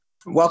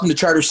Welcome to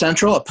Charter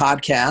Central, a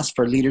podcast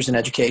for leaders in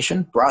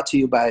education, brought to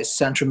you by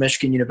Central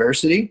Michigan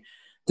University,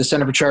 the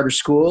Center for Charter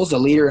Schools, a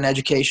leader in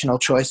educational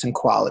choice and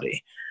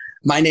quality.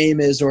 My name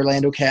is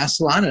Orlando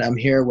Castellan, and I'm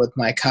here with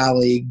my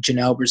colleague,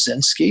 Janelle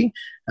Brzezinski.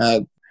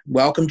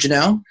 Welcome,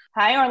 Janelle.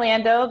 Hi,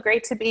 Orlando.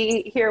 Great to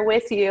be here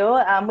with you.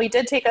 We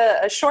did take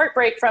a short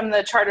break from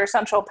the Charter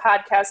Central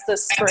podcast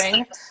this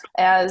spring,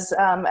 as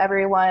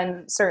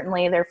everyone,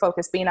 certainly their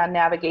focus being on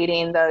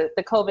navigating the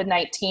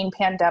COVID-19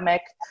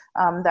 pandemic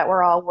that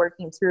we're all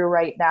working through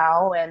right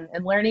now and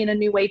learning a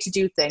new way to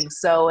do things.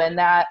 So in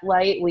that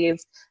light, we've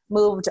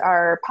moved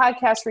our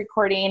podcast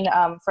recording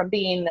from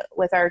being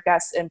with our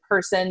guests in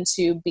person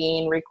to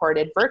being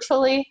recorded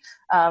virtually.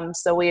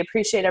 So we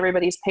appreciate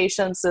everybody's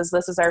patience, as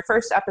this is our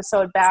first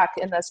episode back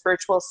in this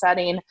virtual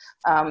setting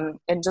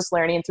and just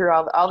learning through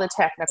all the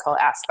technical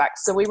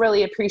aspects. So we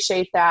really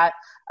appreciate that.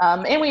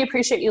 And we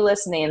appreciate you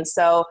listening.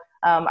 So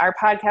our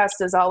podcast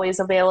is always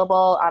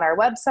available on our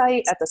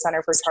website at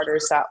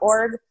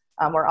thecenterforcharters.org.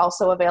 We're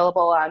also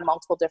available on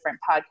multiple different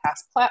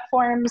podcast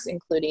platforms,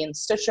 including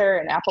Stitcher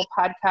and Apple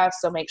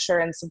Podcasts. So make sure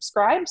and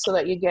subscribe so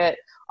that you get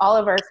all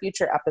of our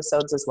future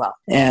episodes as well.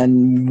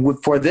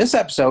 And for this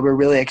episode, we're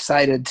really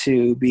excited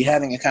to be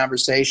having a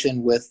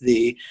conversation with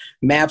the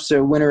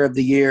MAPSA winner of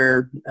the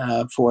year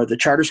for the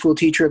Charter School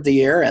Teacher of the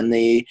Year and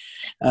the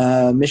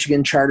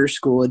Michigan Charter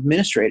School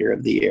Administrator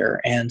of the Year.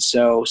 And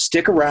so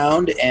stick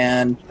around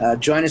and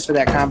join us for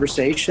that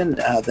conversation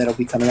that'll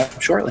be coming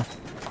up shortly.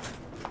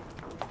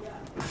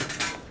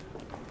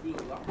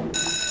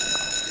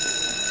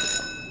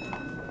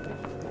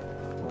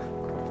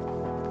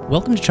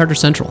 Welcome to Charter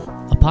Central,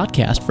 a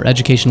podcast for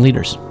education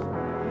leaders.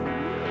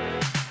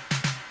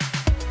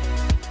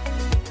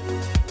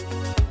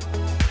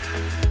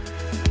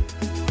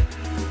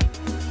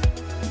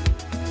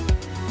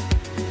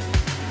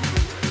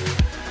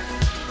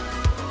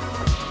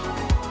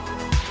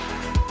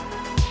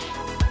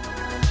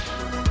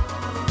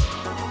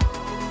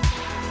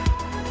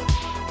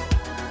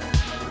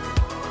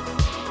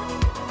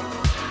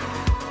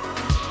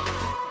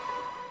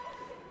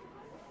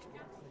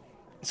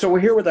 So we're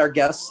here with our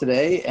guests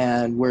today,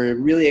 and we're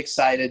really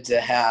excited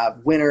to have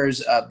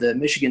winners of the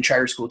Michigan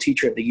Charter School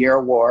Teacher of the Year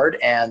Award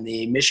and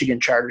the Michigan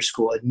Charter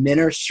School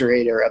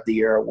Administrator of the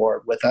Year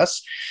Award with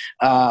us.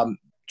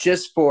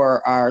 Just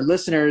for our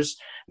listeners,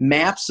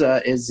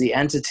 MAPSA is the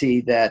entity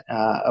that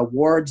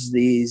awards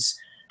these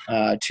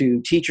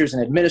to teachers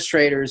and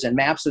administrators, and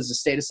MAPSA is a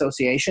state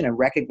association and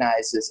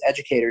recognizes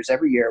educators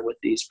every year with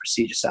these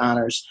prestigious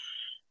honors.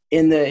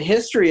 In the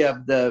history of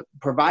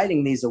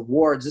providing these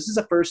awards, this is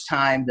the first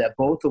time that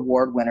both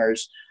award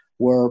winners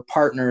were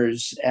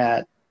partners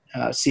at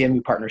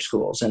CMU partner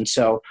schools. And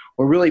so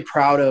we're really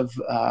proud of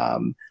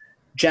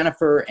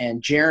Jennifer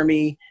and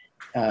Jeremy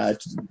and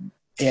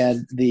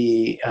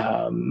the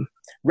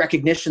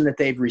recognition that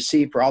they've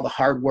received for all the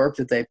hard work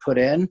that they put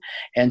in.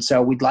 And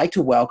so we'd like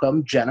to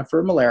welcome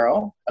Jennifer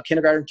Malero, a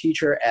kindergarten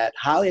teacher at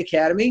Holly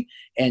Academy,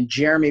 and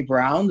Jeremy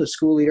Brown, the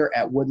school leader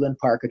at Woodland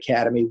Park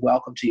Academy.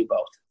 Welcome to you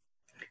both.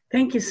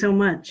 Thank you so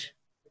much.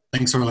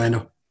 Thanks,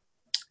 Orlando.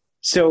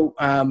 So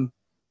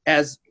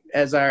as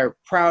our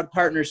proud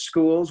partner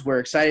schools, we're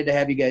excited to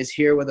have you guys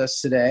here with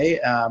us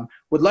today.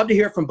 Would love to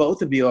hear from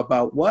both of you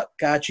about what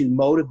got you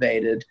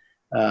motivated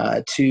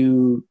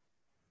to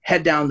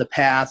head down the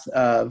path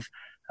of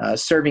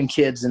serving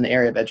kids in the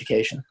area of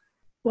education.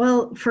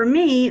 Well, for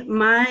me,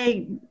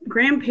 my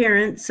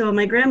grandparents, so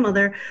my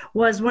grandmother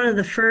was one of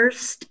the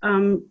first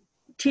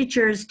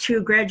teachers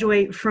to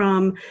graduate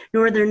from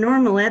Northern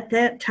Normal at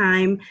that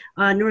time,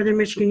 Northern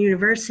Michigan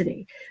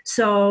University.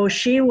 So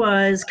she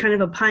was kind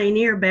of a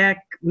pioneer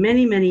back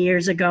many, many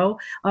years ago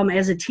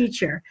as a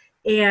teacher.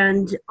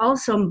 And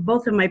also,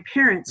 both of my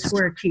parents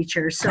were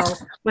teachers. So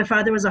my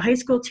father was a high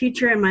school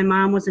teacher and my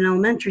mom was an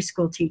elementary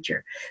school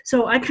teacher.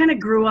 So I kind of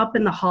grew up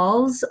in the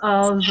halls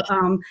of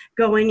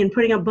going and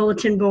putting up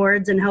bulletin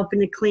boards and helping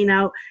to clean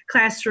out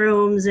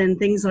classrooms and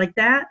things like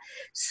that.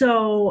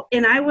 So,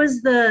 and I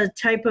was the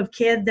type of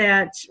kid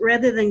that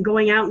rather than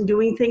going out and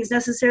doing things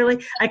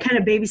necessarily, I kind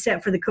of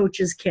babysat for the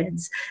coaches'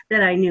 kids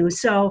that I knew.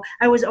 So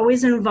I was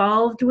always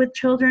involved with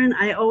children.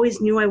 I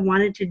always knew I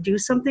wanted to do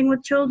something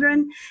with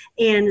children.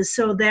 And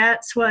so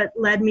that's what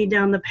led me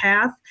down the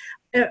path.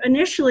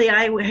 Initially,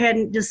 I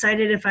hadn't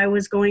decided if I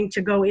was going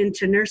to go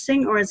into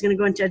nursing or I was going to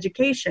go into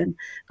education.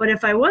 But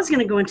if I was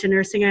going to go into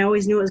nursing, I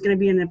always knew it was going to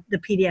be in the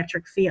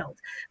pediatric field.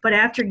 But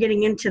after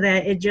getting into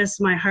that,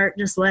 my heart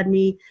just led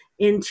me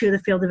into the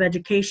field of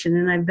education.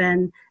 And I've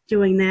been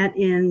doing that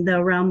in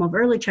the realm of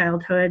early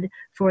childhood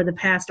for the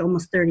past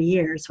almost 30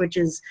 years, which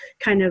is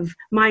kind of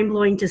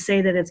mind-blowing to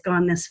say that it's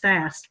gone this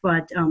fast,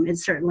 but it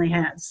certainly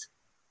has.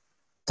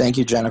 Thank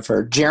you,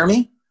 Jennifer.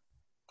 Jeremy?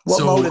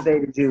 What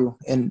motivated you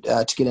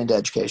to get into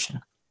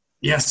education?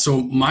 Yes, so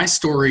my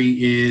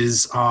story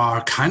is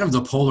kind of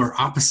the polar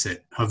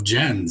opposite of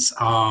Jen's.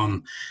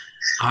 All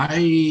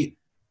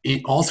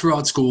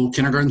throughout school,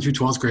 kindergarten through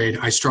 12th grade,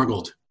 I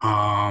struggled.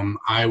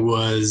 I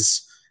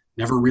was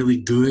never really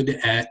good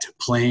at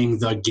playing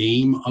the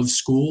game of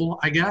school,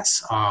 I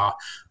guess.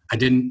 I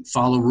didn't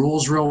follow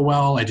rules real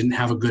well. I didn't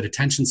have a good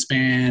attention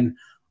span.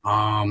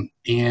 And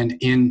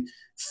in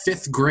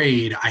 5th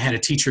grade, I had a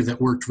teacher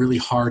that worked really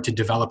hard to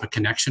develop a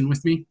connection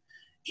with me.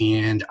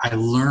 And I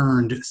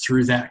learned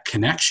through that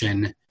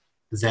connection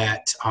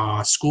that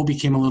school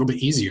became a little bit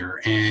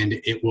easier. And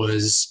it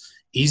was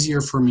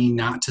easier for me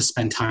not to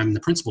spend time in the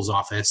principal's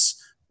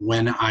office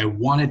when I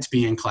wanted to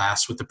be in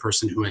class with the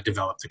person who had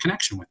developed the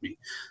connection with me.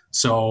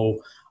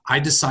 So I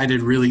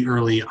decided really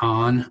early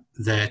on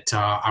that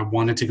I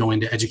wanted to go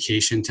into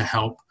education to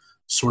help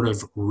sort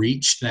of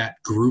reach that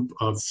group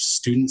of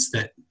students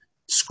that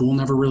school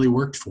never really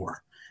worked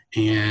for.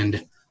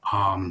 And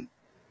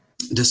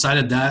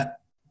decided that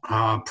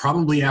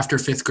probably after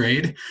 5th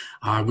grade.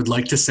 I would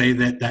like to say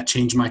that that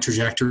changed my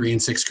trajectory in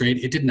 6th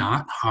grade. It did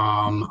not.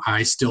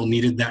 I still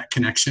needed that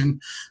connection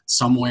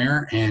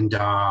somewhere and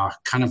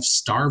kind of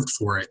starved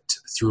for it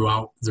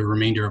throughout the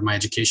remainder of my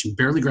education.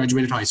 Barely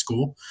graduated high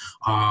school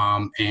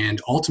and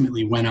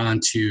ultimately went on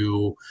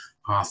to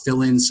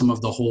fill in some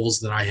of the holes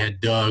that I had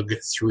dug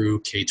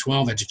through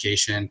K-12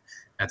 education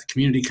at the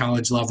community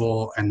college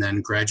level, and then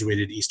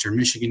graduated Eastern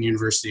Michigan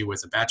University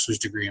with a bachelor's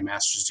degree, a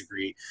master's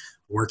degree,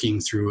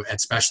 working through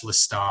ed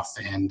specialist stuff.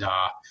 And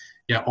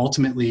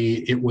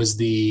ultimately it was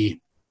the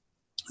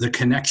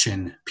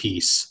connection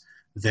piece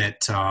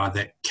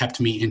that kept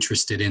me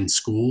interested in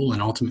school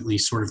and ultimately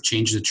sort of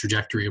changed the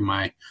trajectory of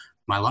my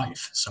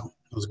life. So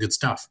it was good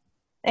stuff.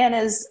 And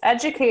as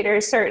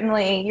educators,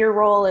 certainly your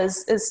role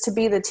is to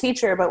be the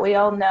teacher, but we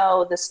all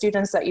know the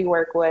students that you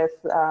work with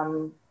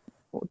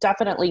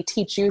definitely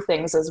teach you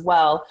things as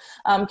well.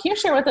 Can you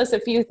share with us a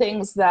few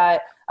things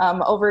that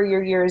over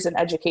your years in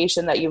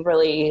education that you've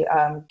really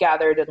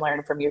gathered and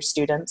learned from your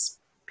students?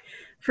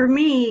 For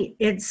me,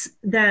 it's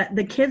that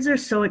the kids are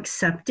so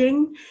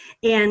accepting,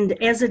 and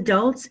as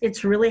adults,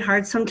 it's really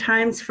hard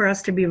sometimes for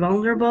us to be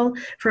vulnerable,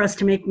 for us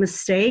to make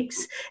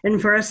mistakes, and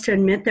for us to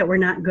admit that we're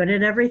not good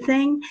at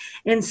everything.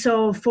 And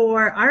so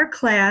for our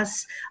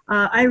class,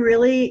 I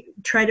really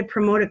try to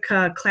promote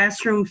a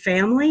classroom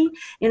family,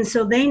 and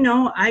so they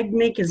know I'd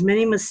make as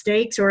many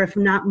mistakes, or if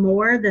not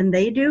more, than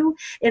they do,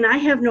 and I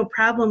have no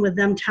problem with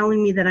them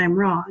telling me that I'm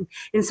wrong.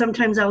 And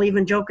sometimes I'll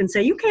even joke and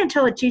say, you can't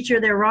tell a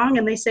teacher they're wrong,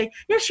 and they say,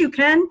 yes, you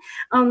can.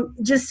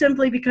 Just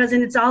simply because,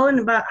 and it's all in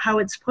about how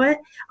it's put.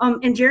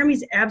 And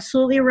Jeremy's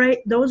absolutely right.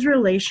 Those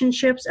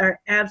relationships are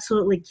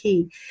absolutely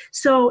key.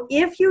 So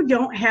if you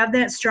don't have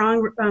that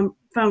strong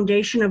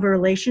foundation of a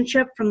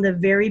relationship from the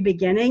very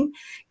beginning,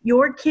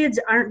 your kids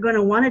aren't going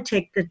to want to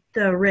take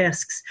the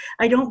risks.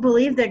 I don't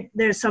believe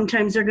that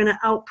sometimes they're going to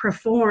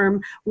outperform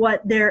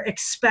what they're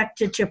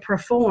expected to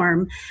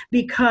perform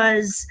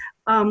because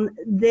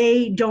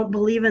they don't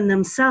believe in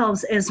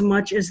themselves as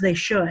much as they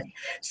should.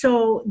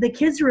 So the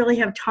kids really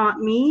have taught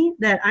me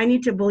that I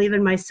need to believe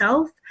in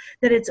myself,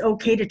 that it's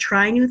okay to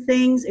try new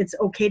things. It's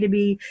okay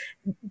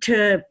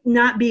to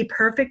not be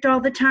perfect all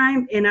the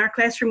time. In our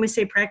classroom, we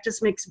say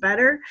practice makes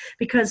better,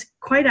 because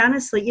quite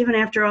honestly, even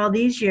after all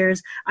these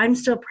years, I'm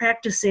still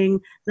practicing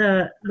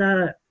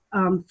the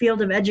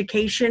field of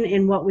education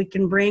and what we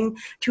can bring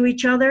to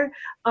each other.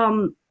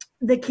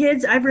 The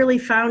kids, I've really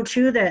found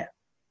too that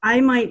I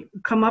might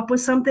come up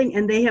with something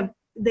and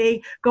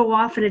they go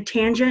off in a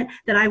tangent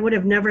that I would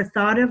have never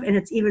thought of, and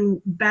it's even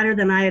better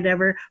than I had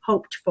ever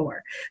hoped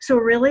for. So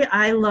really,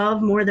 I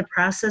love more the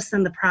process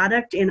than the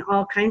product in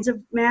all kinds of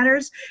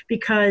matters,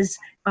 because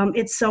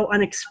it's so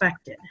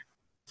unexpected.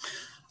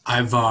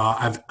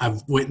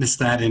 I've witnessed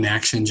that in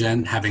action,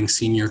 Jen, having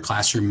seen your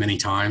classroom many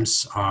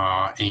times,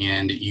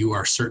 and you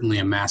are certainly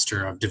a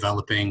master of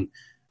developing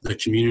the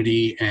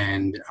community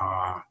and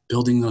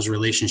building those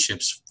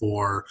relationships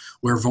for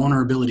where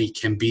vulnerability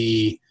can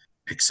be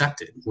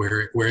accepted,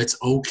 where it's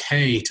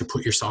okay to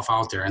put yourself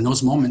out there. And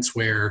those moments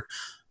where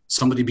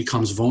somebody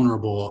becomes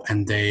vulnerable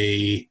and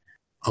they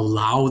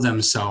allow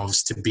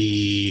themselves to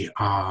be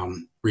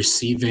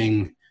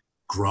receiving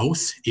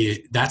growth,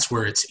 that's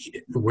where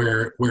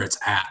it's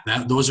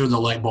at. Those are the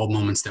light bulb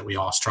moments that we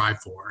all strive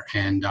for.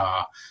 And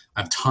I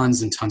have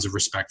tons and tons of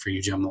respect for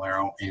you, Jen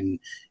Malero, in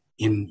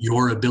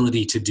your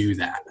ability to do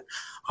that.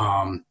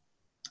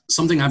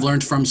 Something I've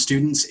learned from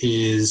students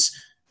is,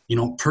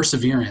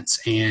 perseverance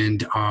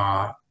and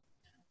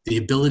the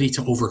ability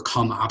to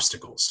overcome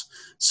obstacles.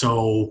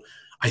 So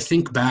I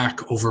think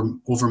back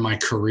over my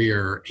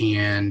career,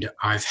 and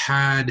I've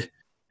had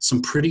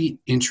some pretty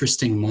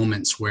interesting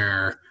moments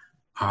where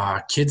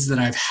kids that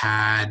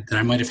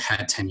I might have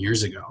had 10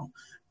 years ago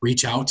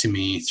reach out to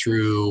me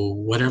through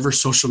whatever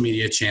social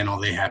media channel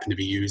they happen to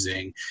be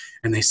using.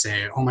 And they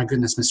say, oh my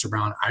goodness, Mr.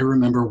 Brown, I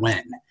remember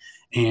when.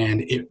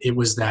 And it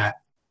was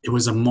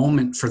a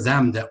moment for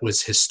them that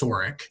was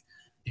historic.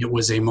 It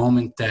was a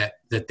moment that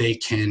they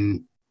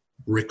can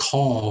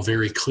recall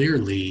very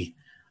clearly.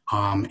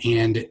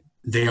 And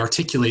they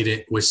articulate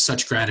it with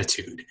such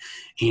gratitude.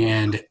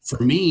 And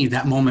for me,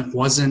 that moment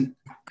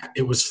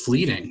it was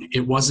fleeting.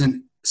 It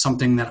wasn't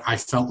something that I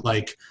felt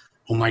like,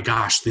 oh my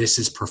gosh, this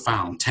is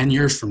profound. 10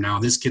 years from now,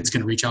 this kid's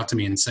going to reach out to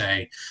me and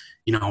say,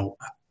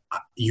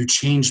 you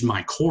changed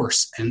my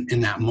course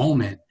in that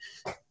moment.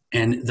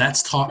 And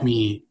that's taught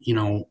me,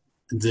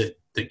 the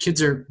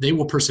kids they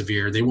will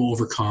persevere, they will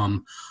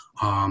overcome,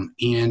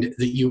 and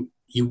that you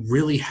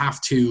really have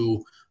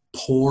to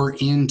pour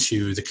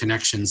into the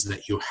connections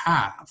that you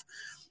have,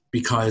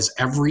 because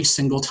every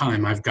single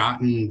time I've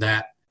gotten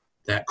that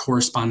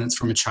correspondence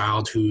from a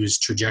child whose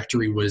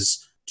trajectory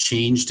was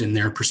changed in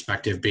their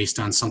perspective based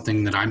on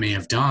something that I may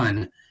have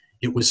done,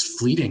 it was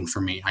fleeting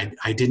for me.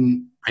 I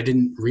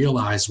didn't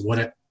realize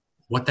what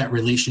that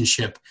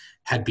relationship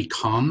had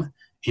become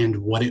and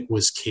what it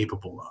was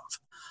capable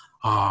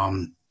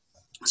of.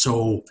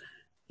 So,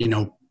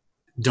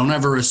 don't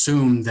ever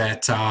assume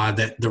that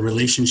that the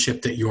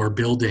relationship that you're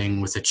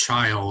building with a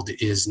child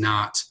is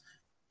not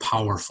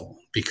powerful,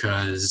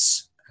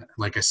 because,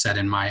 like I said,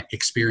 in my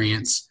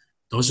experience,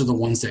 those are the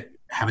ones that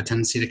have a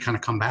tendency to kind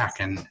of come back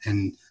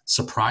and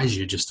surprise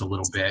you just a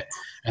little bit.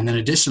 And then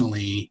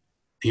additionally,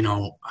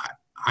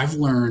 I've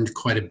learned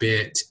quite a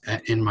bit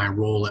in my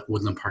role at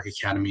Woodland Park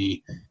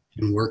Academy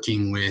in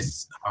working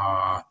with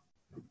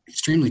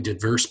extremely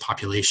diverse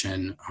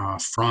population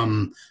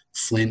from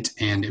Flint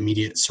and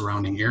immediate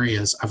surrounding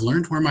areas. I've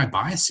learned where my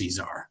biases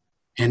are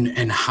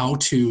and how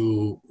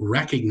to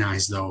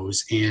recognize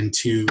those and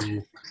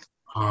to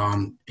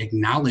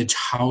acknowledge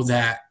how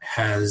that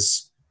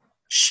has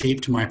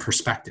shaped my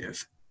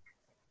perspective.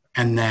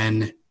 And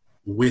then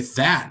with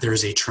that,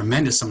 there's a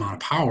tremendous amount of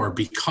power,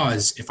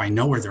 because if I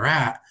know where they're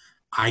at,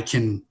 I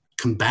can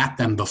combat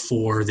them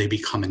before they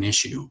become an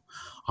issue.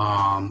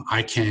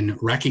 I can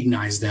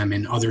recognize them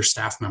in other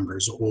staff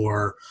members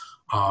or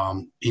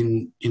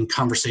in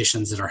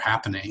conversations that are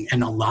happening.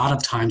 And a lot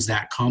of times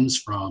that comes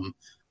from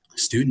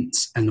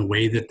students and the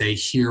way that they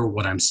hear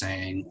what I'm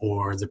saying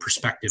or the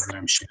perspective that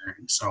I'm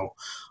sharing. So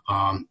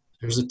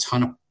there's a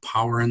ton of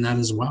power in that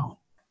as well.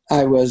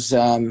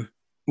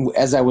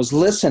 As I was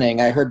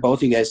listening, I heard both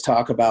of you guys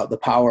talk about the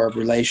power of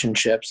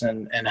relationships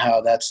and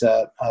how that's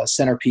a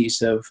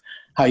centerpiece of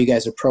how you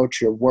guys approach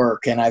your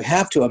work. And I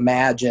have to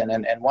imagine,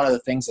 and one of the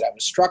things that I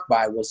was struck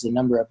by was the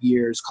number of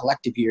years,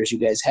 collective years you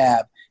guys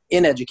have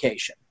in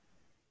education.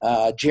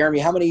 Jeremy,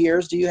 how many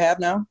years do you have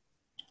now?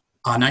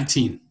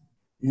 19.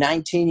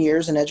 19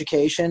 years in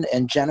education.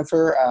 And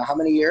Jennifer, how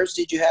many years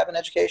did you have in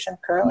education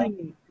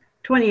currently?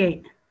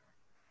 28.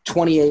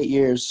 28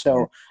 years.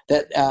 So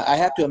that I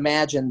have to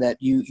imagine that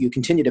you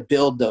continue to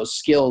build those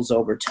skills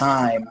over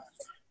time.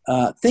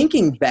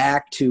 Thinking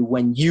back to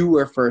when you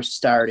were first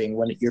starting,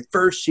 when your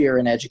first year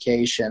in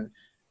education,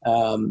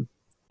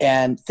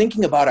 and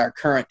thinking about our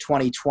current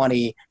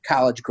 2020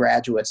 college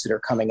graduates that are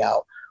coming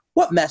out,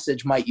 what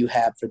message might you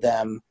have for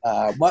them?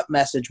 What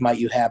message might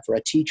you have for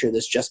a teacher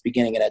that's just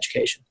beginning in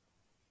education?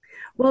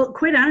 Well,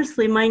 quite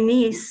honestly, my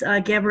niece,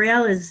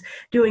 Gabrielle, is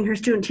doing her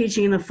student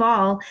teaching in the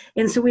fall.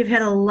 And so we've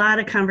had a lot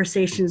of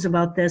conversations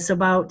about this,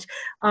 about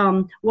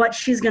what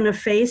she's going to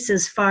face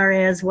as far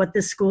as what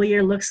the school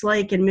year looks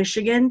like in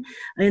Michigan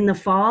in the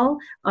fall,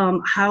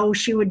 how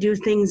she would do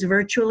things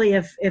virtually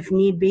if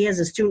need be as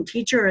a student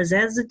teacher or as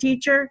a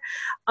teacher.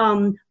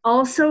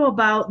 Also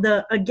about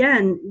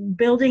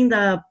building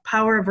the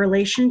power of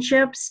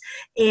relationships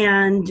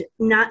and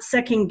not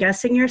second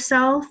guessing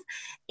yourself,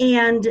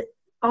 and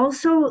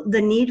also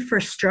the need for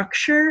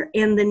structure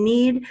and the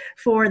need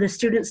for the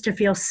students to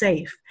feel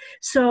safe.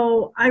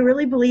 So I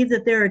really believe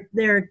that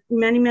there are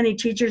many, many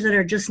teachers that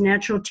are just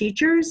natural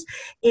teachers.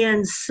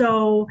 And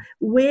so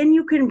when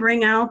you can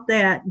bring out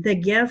the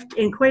gift,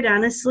 and quite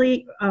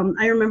honestly,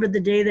 I remember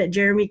the day that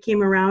Jeremy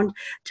came around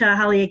to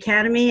Holly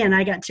Academy and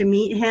I got to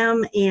meet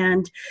him.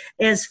 And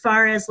as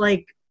far as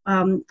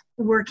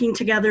working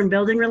together and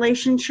building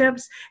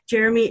relationships,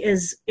 Jeremy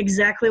is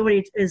exactly what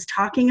he is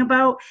talking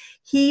about.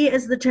 He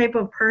is the type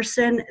of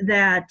person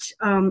that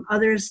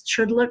others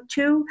should look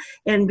to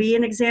and be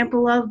an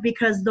example of,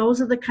 because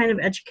those are the kind of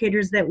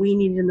educators that we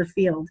need in the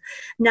field.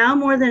 Now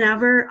more than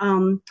ever,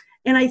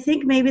 and I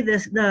think maybe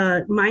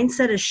the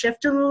mindset has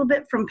shifted a little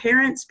bit from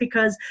parents,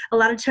 because a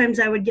lot of times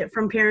I would get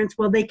from parents,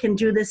 well, they can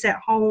do this at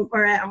home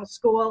or at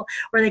school,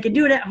 or they can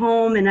do it at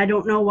home, and I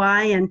don't know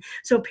why. And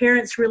so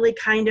parents really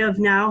kind of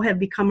now have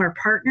become our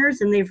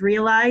partners, and they've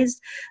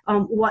realized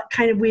what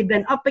kind of we've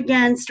been up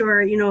against,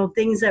 or,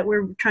 things that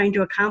we're trying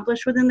to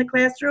accomplish within the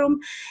classroom.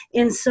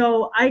 And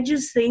so I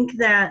just think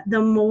that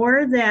the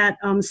more that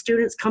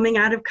students coming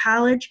out of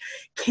college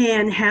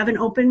can have an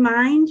open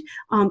mind,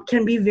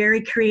 can be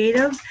very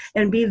creative,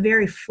 and be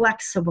very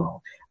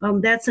flexible.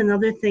 That's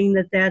another thing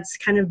that's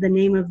kind of the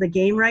name of the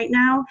game right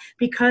now,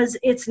 because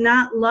it's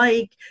not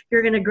like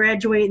you're going to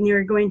graduate and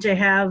you're going to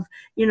have,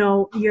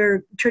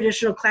 your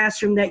traditional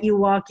classroom that you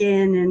walk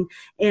in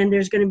and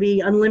there's going to be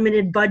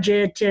unlimited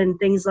budget and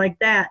things like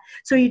that.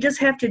 So you just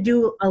have to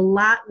do a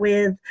lot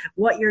with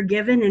what you're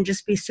given and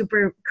just be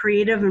super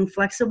creative and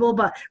flexible.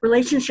 But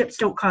relationships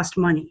don't cost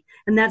money.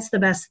 And that's the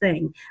best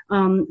thing.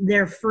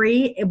 They're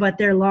free, but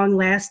they're long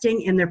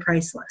lasting and they're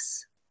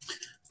priceless.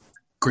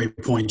 Great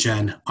point,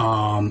 Jen.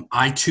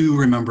 I too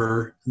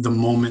remember the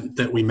moment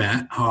that we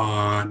met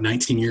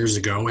 19 years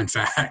ago, in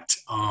fact.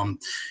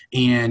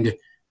 And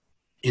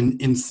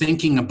in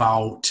thinking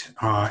about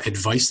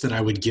advice that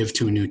I would give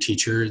to a new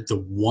teacher, the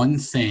one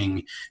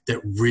thing that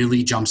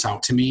really jumps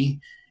out to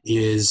me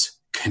is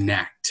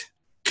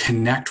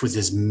connect with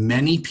as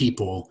many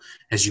people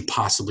as you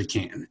possibly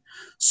can.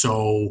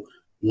 So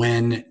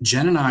when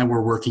Jen and I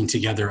were working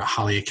together at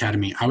Holly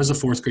Academy, I was a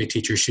fourth grade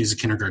teacher. She's a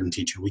kindergarten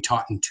teacher. We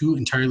taught in two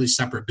entirely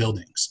separate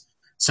buildings,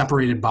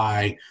 separated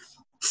by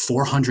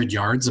 400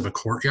 yards of a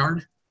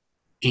courtyard.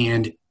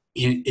 And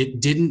it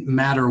didn't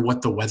matter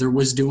what the weather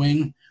was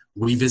doing.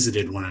 We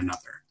visited one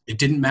another. It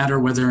didn't matter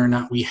whether or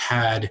not we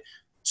had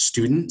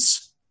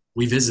students.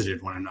 We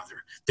visited one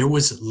another. There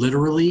was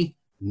literally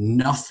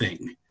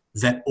nothing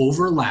that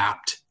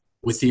overlapped,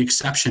 with the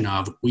exception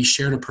of we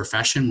shared a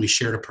profession, we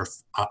shared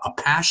a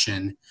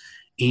passion,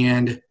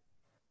 and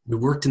we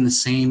worked at the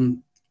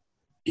same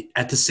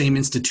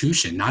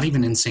institution, not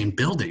even in the same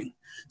building.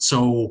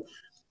 So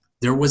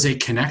there was a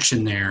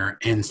connection there,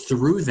 and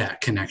through that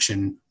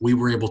connection, we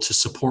were able to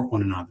support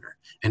one another.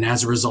 And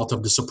as a result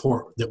of the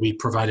support that we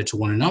provided to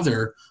one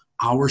another,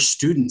 our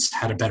students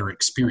had a better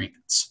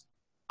experience.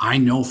 I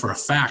know for a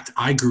fact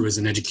I grew as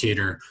an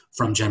educator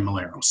from Jen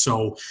Malero.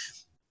 So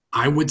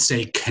I would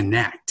say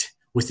connect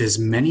with as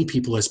many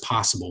people as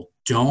possible.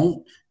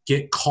 Don't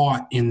get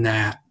caught in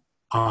that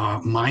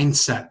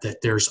mindset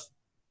that there's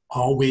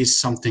always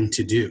something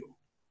to do.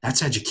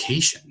 That's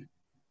education.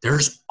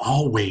 There's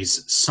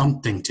always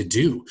something to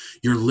do.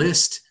 Your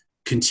list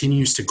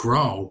continues to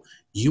grow.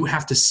 You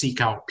have to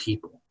seek out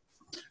people.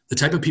 The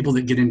type of people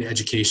that get into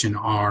education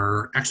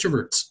are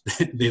extroverts.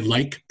 They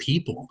like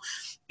people.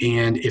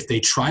 And if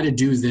they try to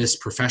do this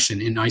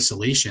profession in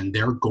isolation,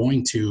 they're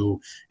going to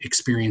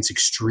experience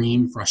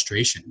extreme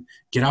frustration.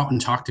 Get out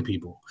and talk to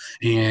people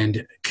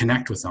and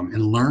connect with them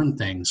and learn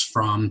things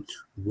from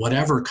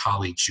whatever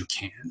colleagues you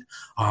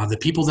can. The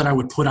people that I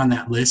would put on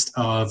that list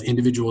of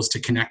individuals to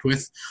connect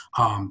with,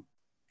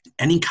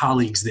 any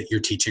colleagues that you're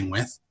teaching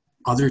with,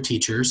 other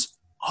teachers,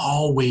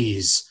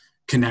 always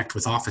connect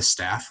with office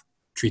staff.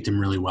 Treat them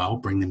really well,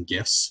 bring them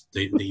gifts.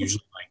 They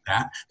usually like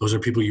that. Those are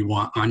people you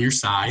want on your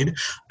side.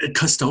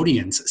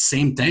 Custodians,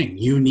 same thing.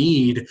 You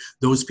need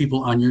those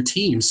people on your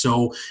team.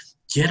 So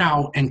get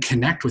out and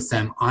connect with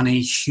them on a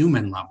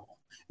human level,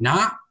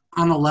 not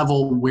on a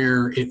level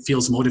where it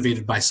feels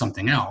motivated by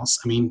something else.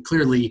 I mean,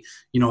 clearly,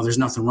 there's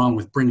nothing wrong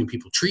with bringing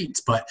people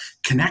treats, but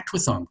connect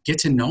with them, get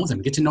to know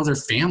them, get to know their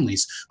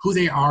families, who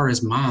they are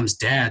as moms,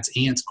 dads,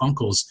 aunts,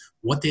 uncles,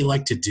 what they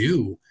like to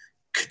do.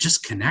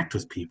 Just connect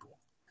with people.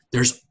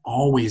 There's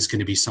always going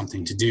to be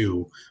something to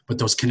do, but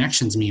those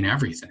connections mean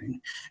everything.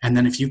 And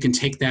then if you can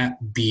take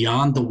that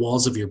beyond the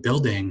walls of your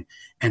building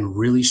and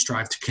really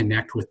strive to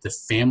connect with the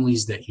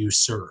families that you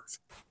serve,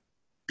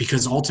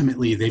 because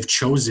ultimately they've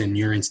chosen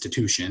your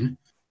institution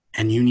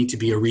and you need to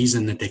be a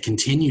reason that they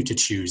continue to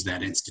choose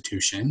that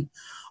institution.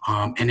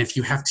 And if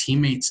you have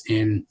teammates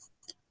in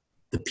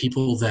the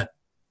people that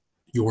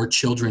your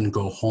children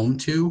go home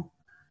to,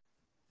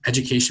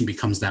 education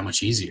becomes that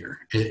much easier.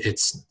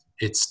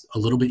 It's a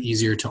little bit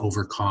easier to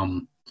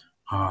overcome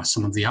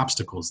some of the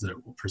obstacles that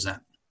it will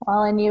present.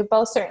 Well, and you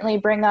both certainly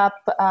bring up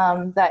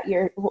that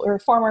you're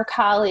former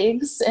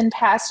colleagues in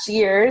past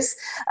years.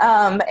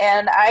 And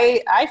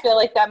I feel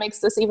like that makes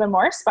this even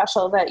more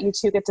special that you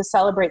two get to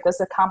celebrate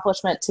this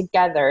accomplishment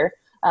together,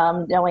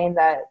 knowing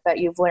that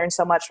you've learned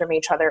so much from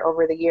each other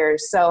over the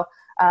years. So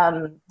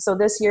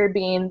this year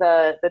being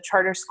the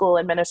Charter School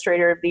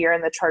Administrator of the Year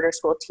and the Charter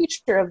School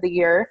Teacher of the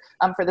Year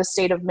for the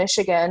state of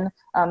Michigan,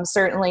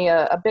 certainly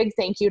a big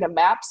thank you to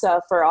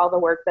MAPSA for all the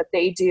work that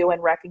they do in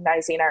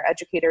recognizing our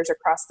educators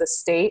across the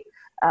state.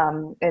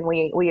 And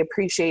we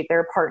appreciate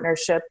their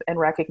partnership and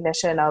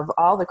recognition of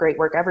all the great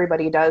work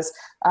everybody does.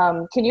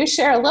 Can you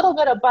share a little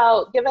bit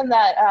about, given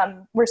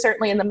that we're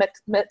certainly in the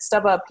midst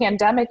of a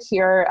pandemic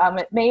here,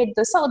 it made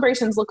the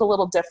celebrations look a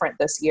little different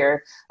this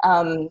year.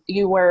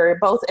 You were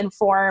both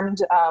informed,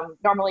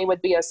 normally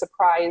would be a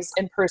surprise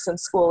in-person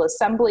school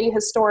assembly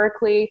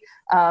historically.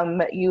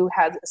 You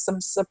had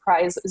some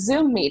surprise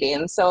Zoom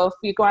meetings. So if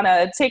you want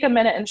to take a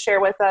minute and share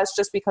with us,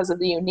 just because of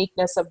the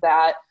uniqueness of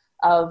that,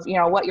 of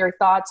what your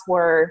thoughts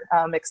were,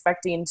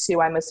 expecting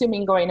to, I'm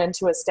assuming, going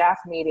into a staff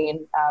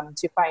meeting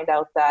to find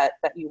out that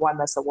you won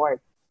this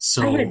award.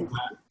 So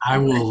I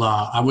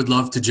would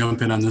love to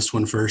jump in on this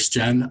one first,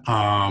 Jen,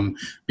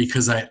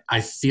 because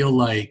I feel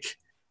like,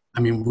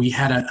 we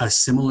had a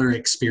similar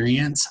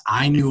experience.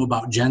 I knew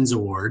about Jen's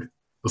award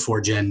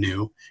before Jen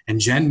knew, and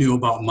Jen knew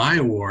about my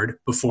award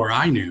before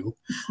I knew.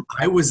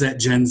 I was at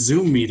Jen's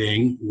Zoom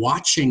meeting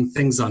watching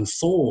things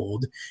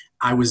unfold.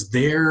 I was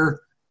there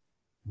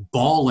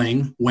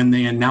bawling when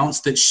they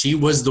announced that she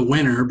was the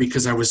winner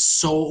because I was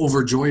so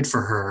overjoyed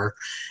for her,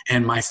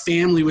 and my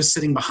family was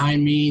sitting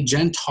behind me.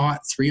 Jen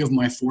taught 3 of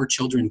my 4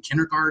 children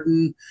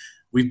kindergarten.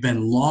 We've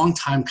been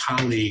longtime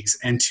colleagues,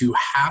 and to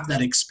have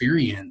that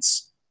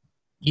experience,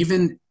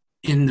 even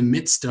in the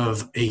midst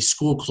of a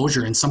school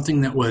closure and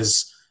something that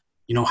was,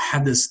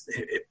 had this,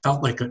 it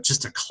felt like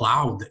just a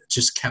cloud that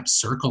just kept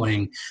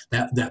circling,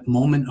 that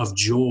moment of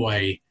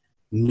joy,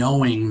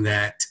 knowing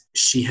that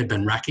she had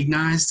been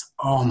recognized.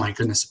 Oh my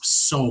goodness, it was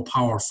so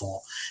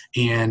powerful.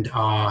 And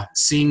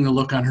seeing the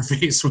look on her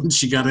face when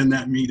she got in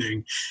that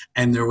meeting,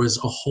 and there was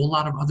a whole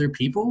lot of other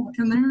people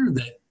in there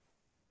that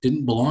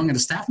didn't belong at a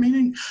staff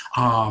meeting,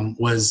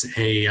 was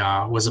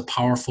a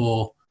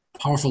powerful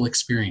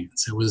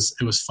experience. It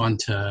was fun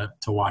to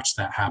watch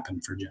that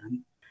happen for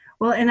Jen.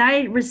 Well, and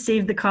I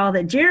received the call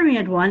that Jeremy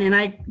had won,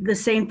 and the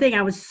same thing.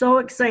 I was so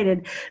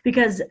excited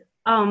because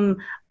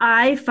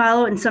I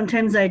follow, and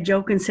sometimes I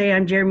joke and say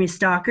I'm Jeremy's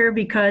stalker,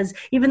 because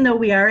even though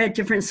we are at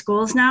different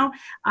schools now,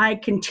 I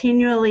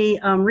continually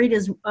read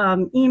his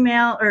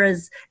email or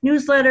his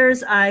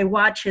newsletters. I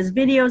watch his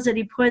videos that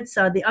he puts,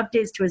 the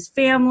updates to his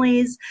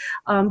families,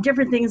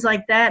 different things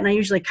like that. And I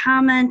usually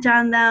comment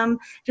on them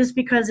just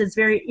because it's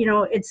very,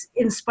 it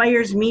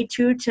inspires me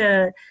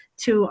to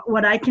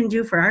what I can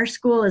do for our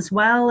school as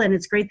well. And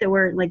it's great that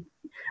we're like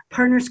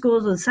partner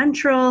schools with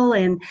Central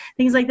and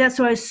things like that.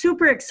 So I was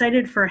super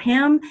excited for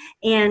him.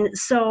 And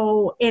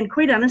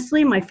quite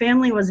honestly, my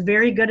family was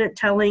very good at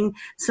telling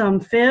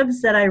some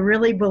fibs that I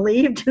really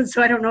believed. And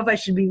so I don't know if I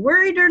should be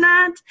worried or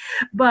not,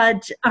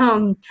 but,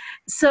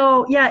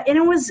 yeah, and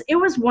it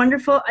was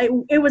wonderful.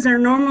 It was our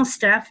normal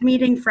staff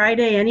meeting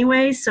Friday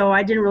anyway, so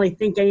I didn't really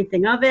think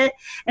anything of it.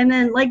 And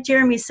then, like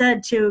Jeremy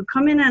said, to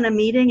come in on a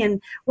meeting, and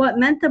what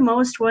meant the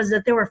most was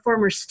that there were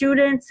former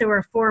students, there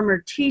were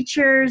former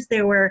teachers,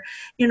 there were,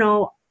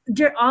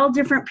 all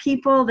different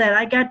people that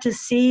I got to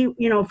see,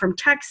 from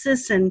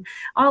Texas and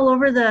all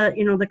over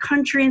the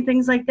country and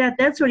things like that.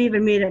 That's what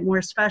even made it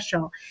more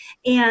special.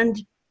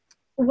 And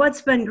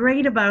what's been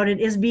great about it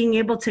is being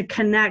able to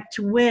connect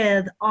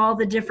with all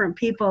the different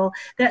people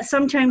that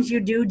sometimes you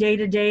do day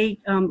to day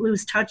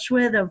lose touch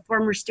with, of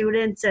former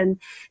students and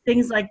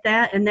things like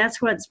that. And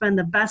that's what's been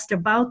the best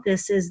about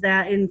this, is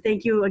that, and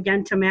thank you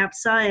again to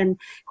MAPSA. And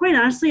quite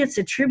honestly, it's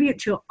a tribute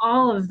to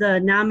all of the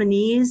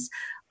nominees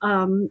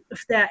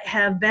that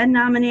have been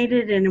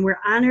nominated, and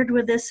we're honored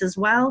with this as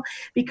well,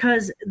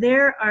 because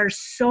there are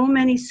so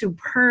many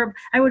superb.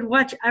 I would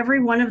watch every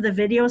one of the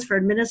videos for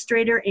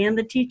administrator and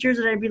the teachers,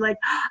 and I'd be like,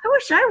 I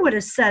wish I would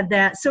have said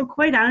that. So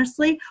quite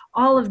honestly,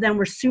 all of them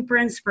were super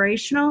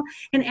inspirational.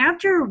 And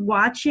after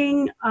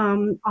watching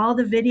all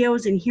the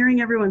videos and hearing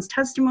everyone's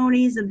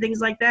testimonies and things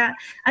like that,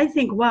 I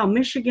think, wow,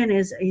 Michigan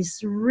is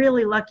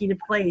really lucky to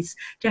place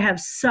to have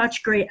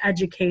such great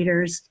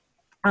educators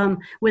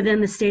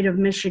within the state of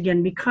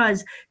Michigan,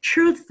 because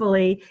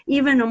truthfully,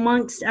 even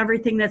amongst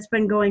everything that's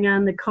been going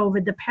on, the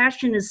COVID, the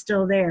passion is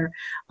still there.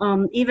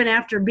 Even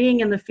after being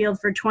in the field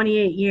for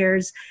 28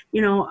 years,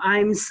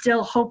 I'm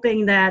still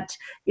hoping that,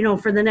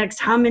 for the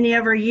next how many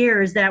ever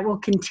years that will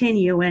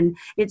continue, and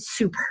it's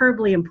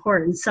superbly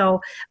important.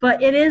 So,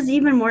 but it is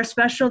even more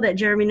special that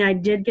Jeremy and I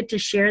did get to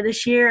share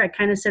this year. I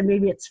kind of said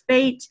maybe it's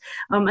fate.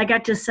 I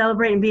got to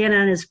celebrate and be in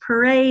on his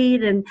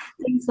parade and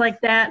things like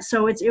that.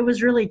 So it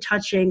was really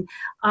touching.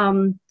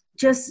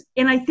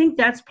 And I think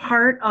that's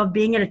part of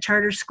being at a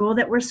charter school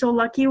that we're so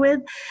lucky with.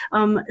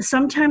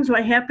 Sometimes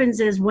what happens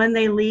is when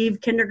they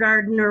leave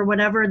kindergarten or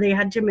whatever, they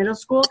head to middle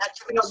school,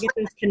 we don't get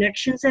those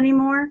connections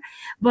anymore.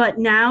 But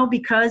now,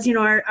 because, at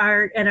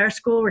our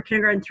school, we're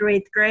kindergarten through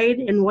 8th grade,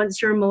 and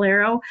once you're a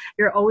Malero,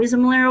 you're always a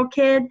Malero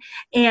kid.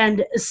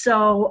 And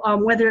so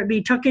whether it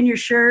be tuck in your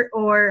shirt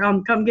or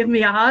come give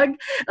me a hug,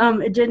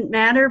 it didn't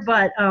matter.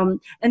 But,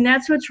 and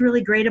that's what's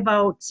really great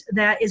about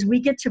that, is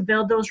we get to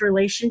build those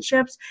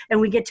relationships,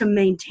 and we get to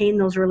maintain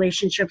those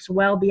relationships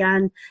well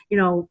beyond,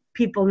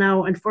 people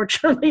now,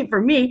 unfortunately for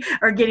me,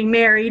 are getting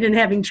married and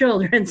having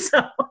children.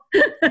 So.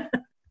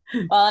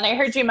 Well, and I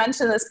heard you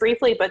mention this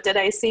briefly, but did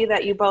I see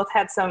that you both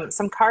had some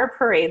car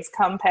parades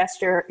come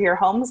past your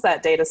homes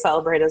that day to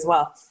celebrate as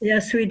well?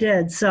 Yes, we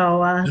did.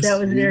 So that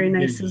was very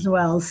nice as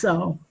well.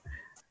 So.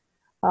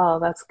 Oh,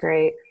 that's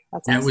great.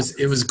 That's awesome.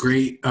 It was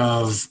great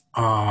of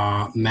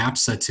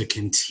MAPSA to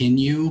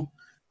continue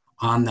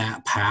on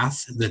that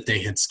path that they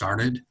had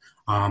started.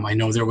 I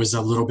know there was a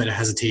little bit of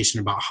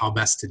hesitation about how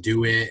best to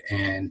do it,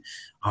 and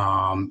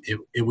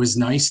it was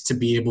nice to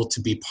be able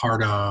to be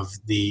part of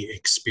the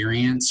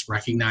experience,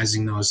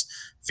 recognizing those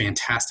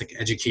fantastic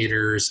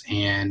educators,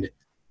 and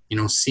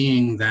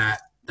seeing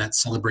that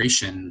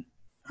celebration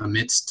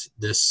amidst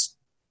this.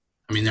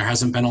 I mean, there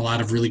hasn't been a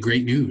lot of really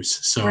great news,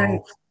 so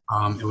right.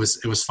 It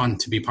was fun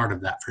to be part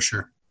of that for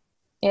sure.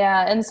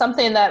 Yeah, and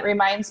something that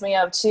reminds me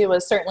of too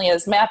is certainly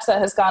as MAPSA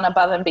has gone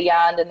above and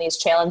beyond in these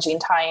challenging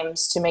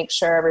times to make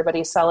sure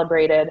everybody's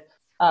celebrated.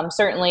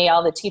 Certainly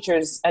all the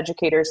teachers,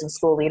 educators, and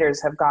school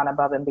leaders have gone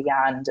above and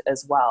beyond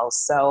as well.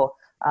 So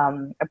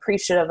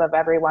appreciative of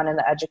everyone in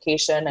the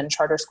education and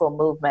charter school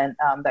movement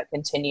that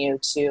continue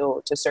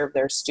to serve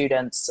their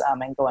students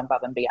and go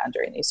above and beyond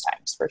during these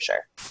times for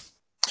sure.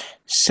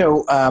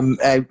 So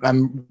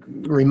I'm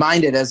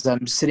reminded as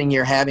I'm sitting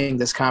here having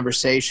this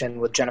conversation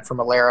with Jennifer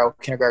Malero,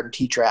 kindergarten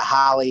teacher at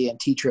Holly and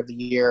teacher of the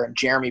year, and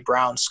Jeremy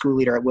Brown, school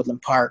leader at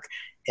Woodland Park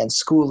and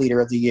school leader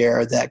of the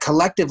year, that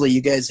collectively you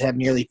guys have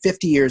nearly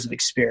 50 years of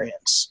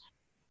experience,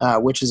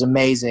 which is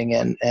amazing,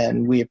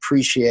 and we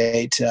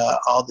appreciate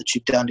all that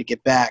you've done to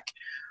get back.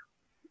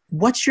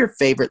 What's your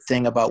favorite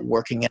thing about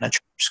working in a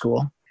charter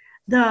school?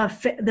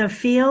 the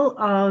feel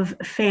of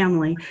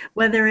family,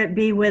 whether it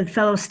be with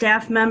fellow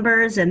staff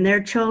members and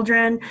their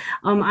children.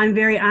 I'm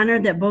very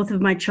honored that both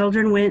of my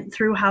children went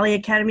through Holly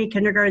Academy,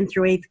 kindergarten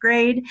through 8th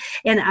grade,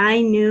 and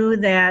I knew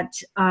that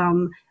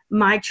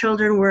my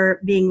children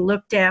were being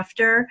looked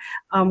after,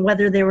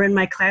 whether they were in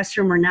my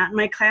classroom or not in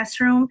my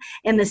classroom,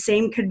 and the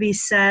same could be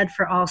said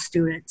for all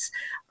students.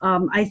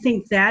 I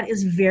think that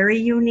is very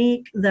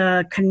unique,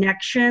 the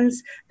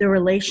connections, the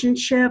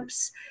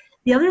relationships.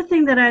 The other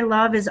thing that I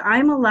love is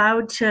I'm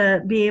allowed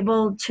to be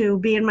able to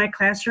be in my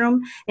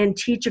classroom and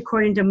teach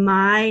according to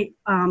my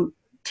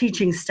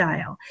teaching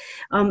style.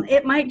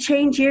 It might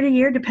change year to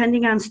year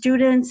depending on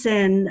students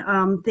and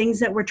things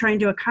that we're trying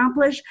to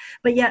accomplish,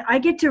 but yet I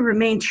get to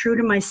remain true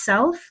to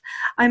myself.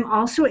 I'm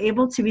also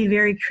able to be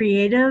very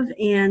creative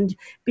and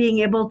being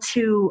able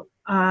to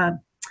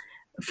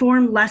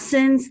form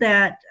lessons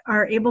that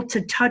are able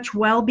to touch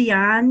well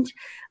beyond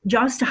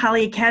just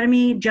Holly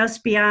Academy,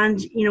 just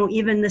beyond,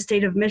 even the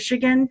state of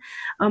Michigan.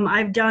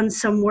 I've done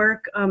some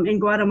work in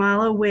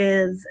Guatemala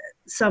with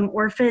some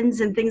orphans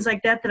and things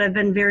like that I've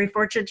been very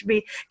fortunate to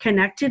be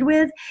connected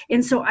with.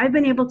 And so I've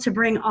been able to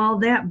bring all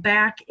that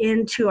back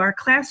into our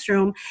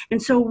classroom.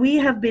 And so we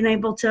have been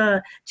able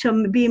to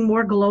be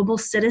more global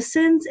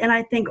citizens. And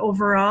I think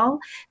overall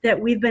that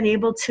we've been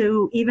able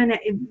to even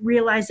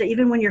realize that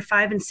even when you're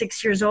 5 and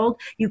 6 years old,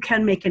 you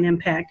can make an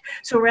impact.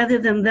 So rather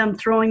than them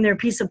throwing their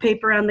piece of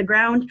paper on the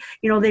ground,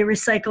 they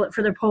recycle it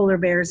for their polar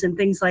bears and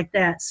things like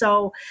that.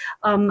 So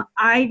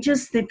I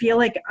just feel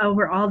like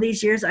over all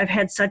these years, I've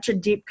had such a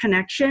deep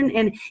connection.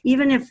 And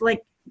even if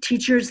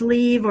teachers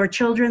leave or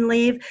children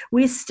leave,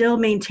 we still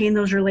maintain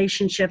those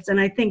relationships. And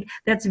I think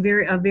that's a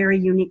very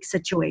unique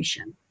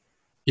situation.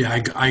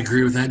 Yeah, I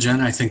agree with that, Jen.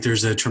 I think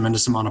there's a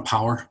tremendous amount of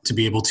power to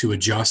be able to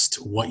adjust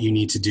what you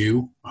need to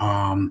do.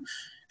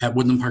 At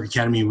Woodland Park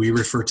Academy, we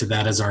refer to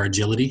that as our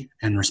agility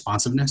and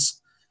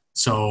responsiveness.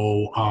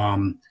 So,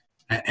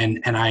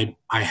 and I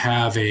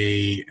have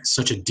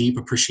such a deep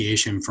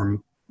appreciation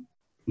from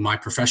my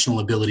professional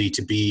ability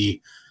to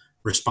be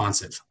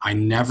responsive. I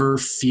never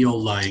feel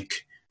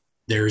like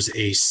there's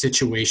a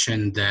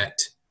situation that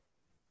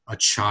a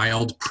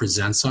child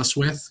presents us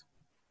with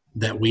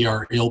that we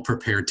are ill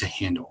prepared to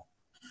handle.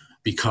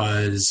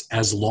 Because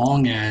as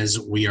long as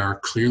we are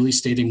clearly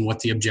stating what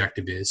the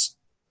objective is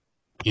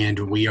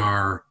and we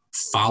are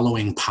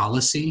following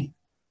policy,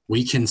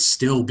 we can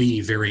still be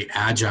very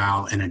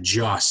agile and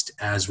adjust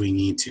as we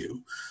need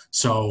to.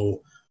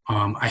 So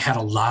I had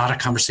a lot of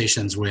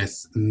conversations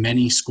with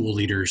many school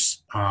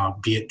leaders,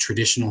 be it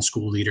traditional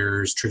school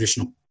leaders,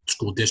 traditional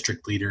school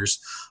district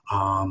leaders,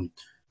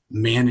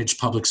 managed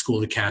public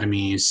school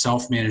academies,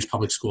 self-managed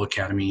public school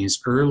academies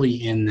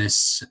early in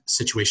this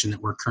situation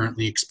that we're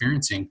currently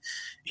experiencing.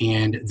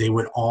 And they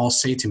would all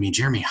say to me,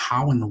 Jeremy,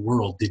 how in the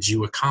world did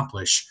you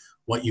accomplish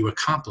what you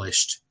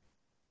accomplished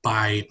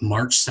by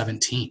March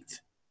 17th?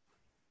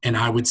 And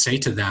I would say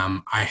to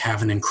them, I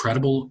have an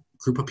incredible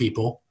group of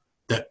people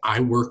that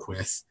I work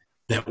with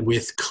that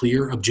with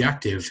clear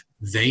objective,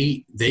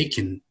 they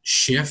can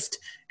shift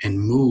and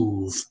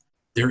move.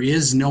 There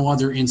is no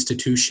other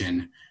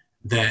institution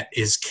that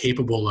is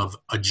capable of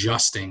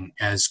adjusting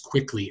as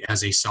quickly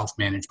as a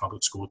self-managed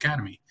public school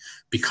academy,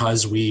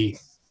 because we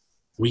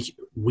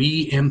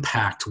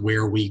impact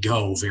where we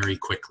go very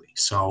quickly.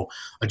 So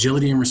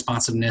agility and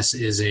responsiveness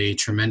is a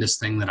tremendous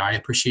thing that I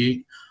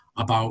appreciate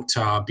about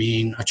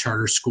being a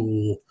charter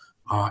school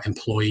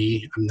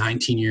employee. I'm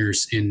 19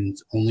 years in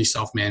only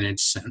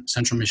self-managed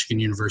Central Michigan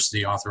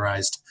University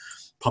authorized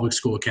public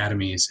school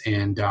academies,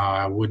 and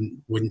I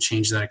wouldn't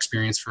change that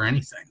experience for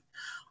anything.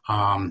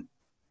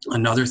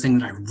 Another thing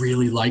that I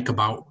really like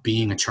about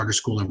being a charter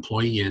school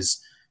employee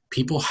is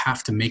people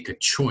have to make a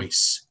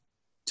choice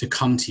to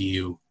come to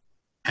you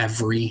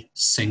every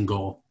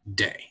single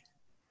day.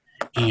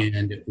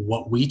 And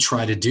what we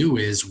try to do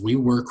is we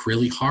work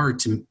really hard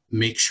to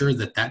make sure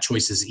that that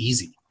choice is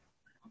easy,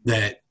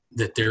 that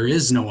there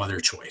is no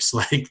other choice.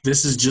 Like,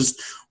 this is just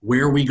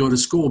where we go to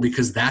school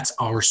because that's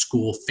our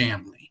school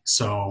family.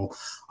 So,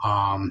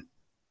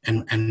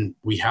 and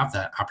we have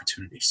that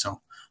opportunity. So,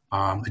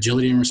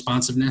 agility and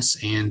responsiveness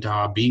and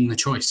being the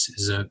choice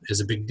is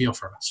a big deal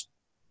for us.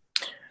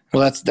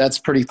 Well, that's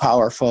pretty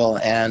powerful.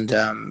 And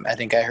I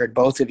think I heard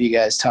both of you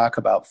guys talk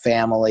about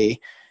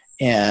family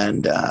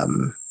and,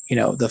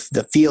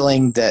 the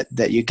feeling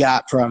that you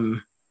got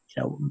from,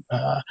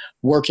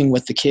 working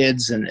with the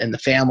kids and the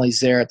families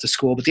there at the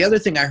school. But the other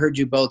thing I heard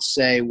you both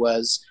say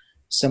was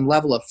some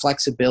level of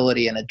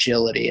flexibility and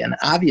agility. And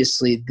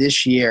obviously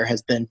this year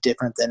has been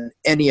different than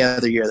any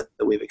other year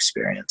that we've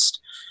experienced.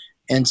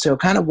 And so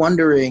kind of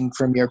wondering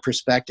from your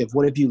perspective,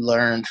 what have you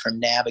learned from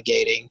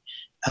navigating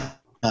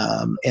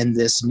in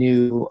this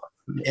new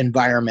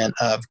environment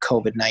of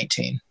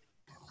COVID-19?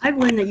 I've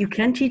learned that you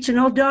can teach an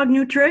old dog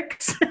new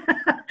tricks.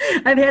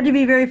 I've had to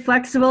be very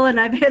flexible, and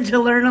I've had to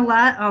learn a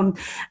lot.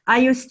 I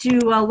used to,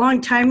 a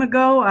long time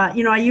ago,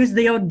 I used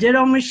the old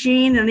Ditto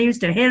machine, and I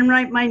used to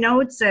handwrite my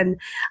notes. And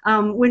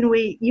when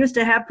we used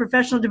to have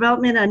professional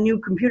development on new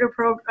computer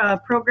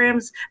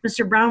programs,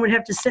 Mr. Brown would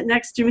have to sit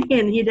next to me,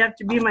 and he'd have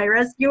to be my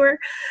rescuer.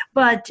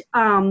 But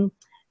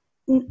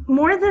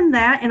more than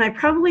that, and I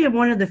probably am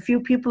one of the few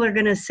people who are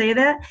going to say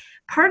that,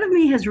 part of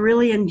me has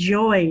really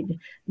enjoyed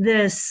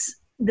this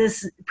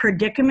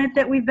predicament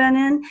that we've been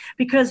in,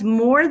 because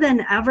more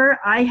than ever,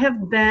 I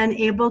have been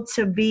able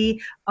to be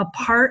a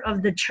part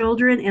of the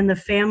children and the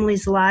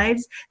families'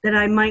 lives that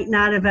I might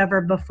not have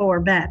ever before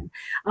been.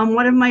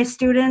 One of my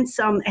students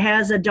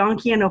has a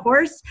donkey and a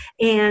horse,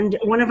 and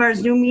one of our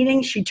Zoom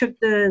meetings, she took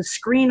the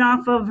screen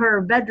off of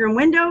her bedroom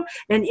window,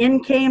 and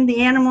in came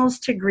the animals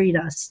to greet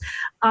us.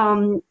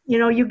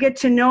 You get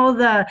to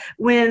know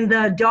when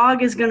the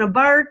dog is going to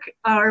bark,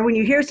 or when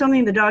you hear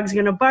something, the dog's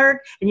going to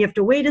bark, and you have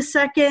to wait a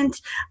second.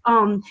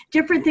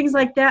 Different things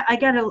like that.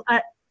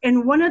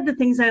 And one of the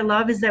things I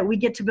love is that we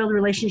get to build a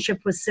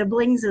relationship with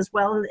siblings as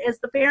well as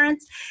the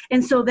parents.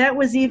 And so that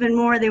was even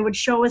more, they would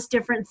show us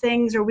different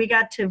things, or we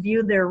got to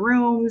view their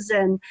rooms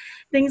and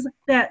things like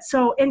that.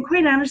 So, and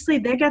quite honestly,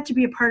 they got to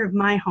be a part of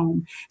my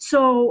home.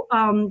 So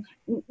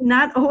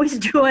not always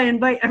do I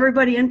invite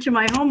everybody into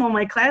my home, all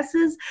my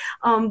classes,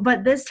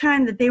 but this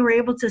time that they were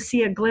able to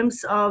see a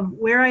glimpse of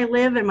where I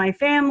live and my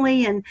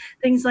family and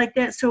things like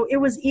that. So it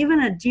was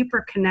even a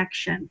deeper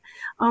connection.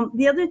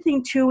 The other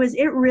thing too is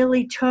it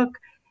really took,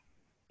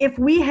 if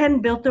we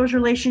hadn't built those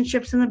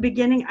relationships in the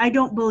beginning, I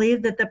don't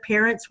believe that the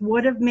parents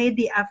would have made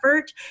the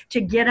effort to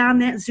get on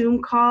that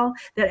Zoom call,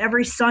 that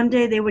every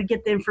Sunday they would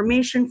get the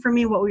information from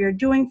me, what we were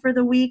doing for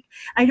the week.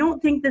 I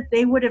don't think that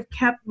they would have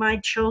kept my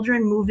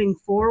children moving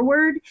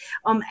forward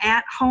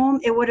at home.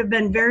 It would have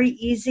been very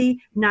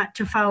easy not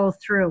to follow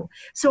through.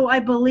 So I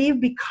believe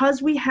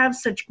because we have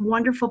such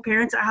wonderful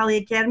parents at Holly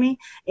Academy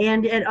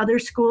and at other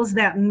schools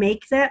that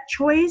make that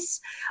choice,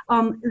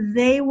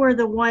 they were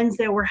the ones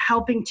that were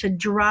helping to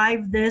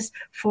drive this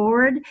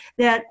forward.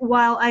 That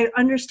while I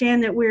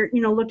understand that we're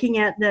looking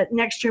at that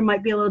next year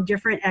might be a little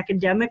different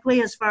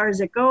academically as far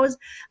as it goes,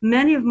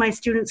 many of my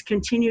students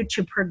continue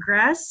to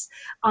progress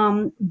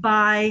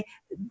by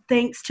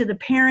thanks to the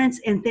parents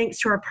and thanks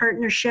to our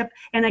partnership,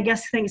 and I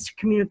guess thanks to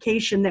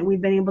communication that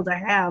we've been able to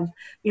have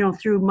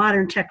through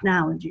modern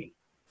technology.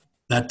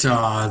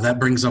 That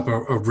brings up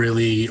a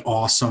really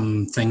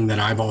awesome thing that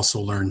I've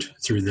also learned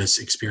through this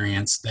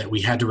experience, that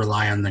we had to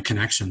rely on the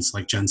connections,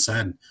 like Jen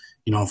said.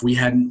 If we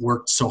hadn't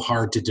worked so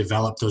hard to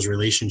develop those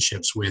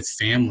relationships with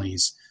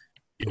families,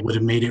 it would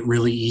have made it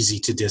really easy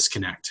to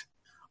disconnect.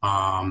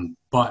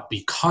 But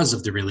because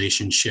of the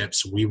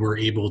relationships, we were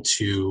able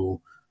to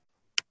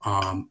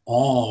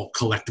all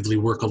collectively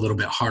work a little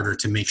bit harder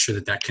to make sure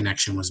that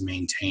connection was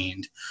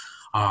maintained.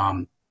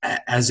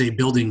 As a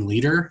building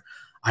leader,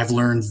 I've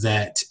learned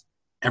that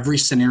every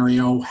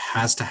scenario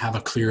has to have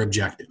a clear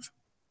objective.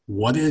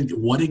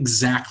 What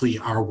exactly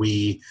are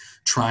we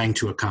trying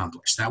to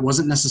accomplish? That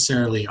wasn't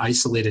necessarily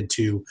isolated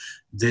to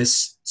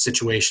this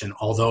situation,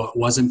 although it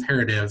was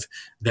imperative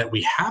that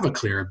we have a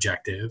clear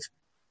objective.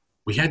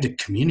 We had to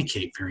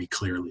communicate very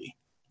clearly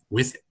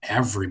with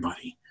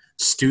everybody,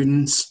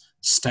 students,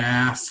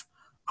 staff,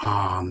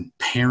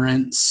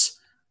 parents,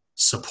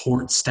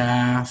 support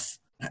staff,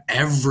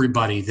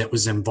 everybody that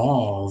was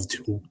involved.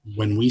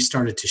 When we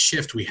started to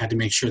shift, we had to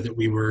make sure that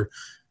we were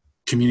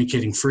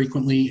communicating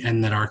frequently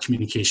and that our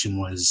communication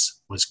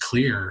was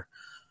clear.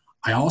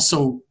 I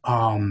also,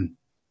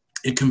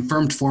 it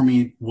confirmed for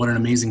me what an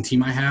amazing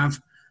team I have,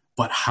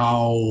 but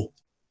how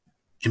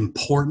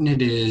important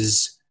it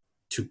is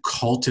to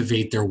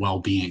cultivate their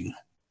well-being.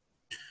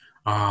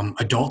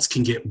 Adults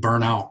can get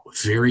burnt out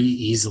very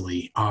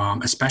easily,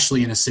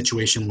 especially in a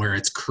situation where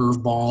it's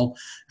curveball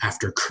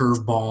after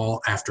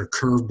curveball after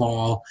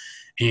curveball,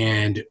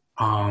 and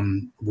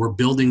we're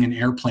building an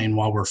airplane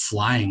while we're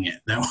flying it.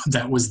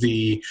 That was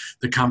the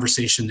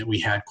conversation that we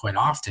had quite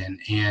often.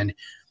 And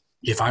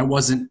if I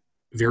wasn't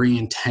very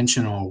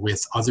intentional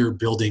with other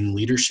building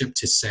leadership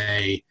to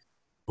say,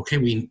 okay,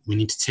 we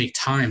need to take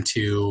time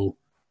to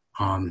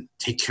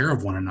take care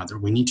of one another.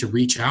 We need to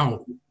reach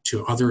out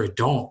to other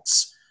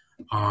adults.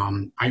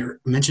 I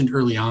mentioned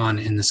early on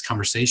in this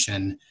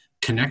conversation,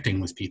 connecting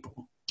with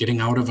people, getting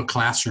out of a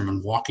classroom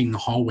and walking the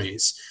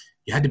hallways.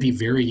 You had to be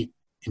very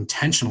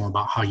intentional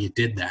about how you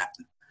did that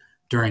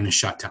during the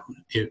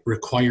shutdown. It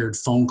required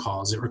phone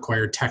calls. It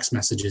required text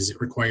messages.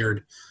 It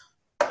required,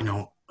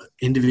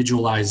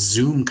 individualized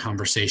Zoom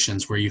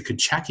conversations where you could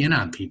check in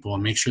on people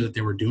and make sure that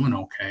they were doing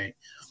okay.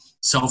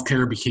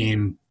 Self-care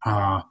became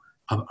a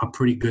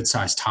pretty good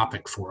sized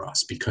topic for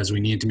us because we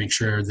needed to make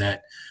sure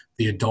that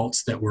the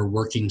adults that were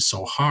working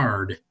so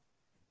hard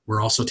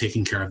were also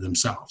taking care of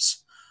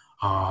themselves.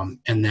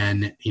 And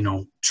then,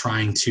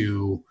 trying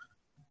to,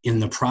 in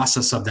the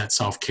process of that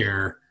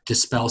self-care,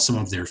 dispel some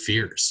of their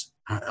fears.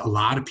 A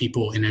lot of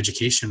people in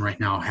education right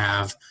now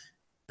have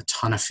a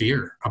ton of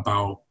fear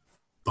about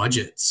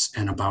budgets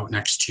and about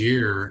next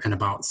year and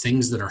about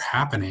things that are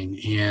happening.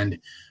 And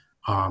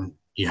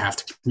you have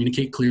to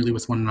communicate clearly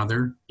with one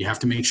another. You have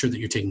to make sure that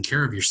you're taking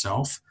care of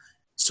yourself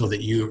so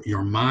that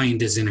your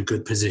mind is in a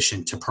good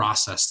position to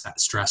process that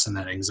stress and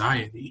that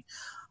anxiety.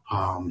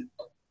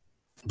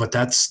 But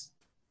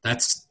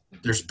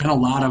there's been a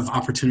lot of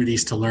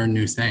opportunities to learn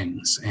new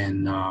things,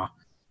 and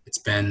it's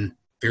been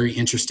very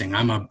interesting.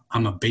 I'm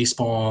a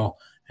baseball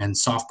and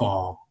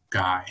softball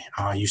guy.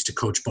 I used to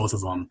coach both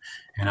of them,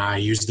 and I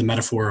used the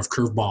metaphor of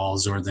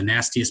curveballs or the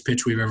nastiest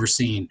pitch we've ever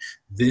seen.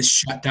 This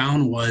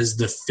shutdown was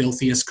the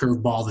filthiest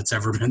curveball that's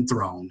ever been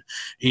thrown,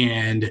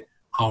 and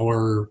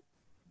our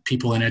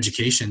people in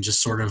education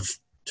just sort of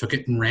took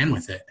it and ran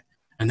with it,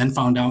 and then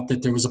found out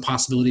that there was a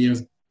possibility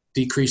of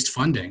decreased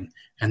funding,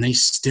 and they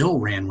still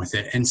ran with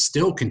it and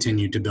still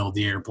continued to build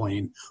the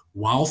airplane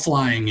while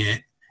flying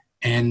it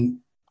and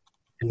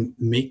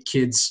make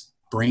kids'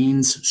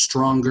 brains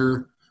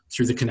stronger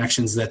through the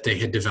connections that they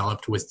had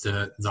developed with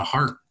the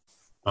heart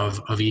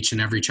of each and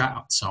every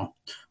child. So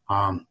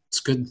it's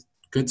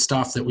good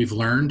stuff that we've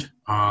learned.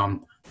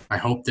 I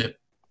hope that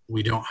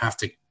we don't have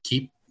to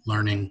keep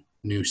learning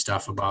new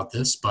stuff about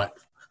this, but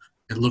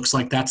it looks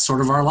like that's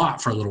sort of our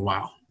lot for a little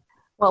while.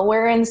 Well,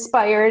 we're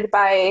inspired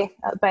by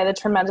the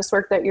tremendous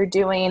work that you're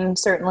doing,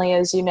 certainly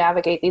as you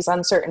navigate these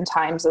uncertain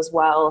times as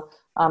well.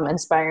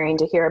 Inspiring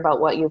to hear about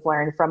what you've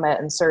learned from it,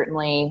 and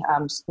certainly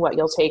what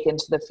you'll take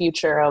into the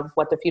future of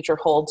what the future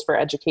holds for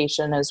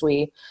education as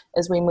we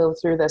move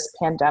through this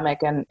pandemic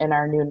and in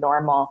our new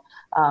normal.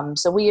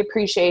 So we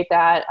appreciate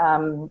that.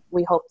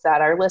 We hope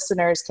that our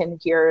listeners can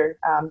hear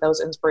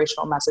those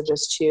inspirational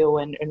messages too,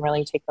 and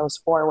really take those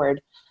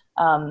forward.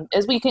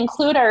 As we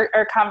conclude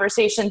our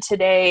conversation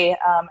today,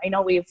 I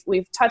know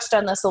we've touched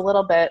on this a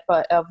little bit,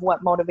 but of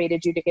what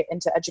motivated you to get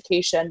into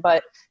education.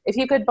 But if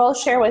you could both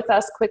share with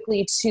us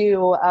quickly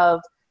too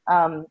of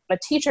a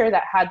teacher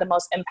that had the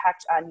most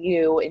impact on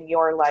you in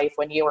your life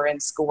when you were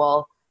in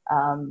school,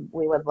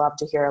 we would love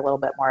to hear a little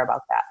bit more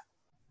about that.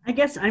 I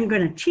guess I'm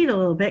going to cheat a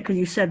little bit because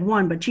you said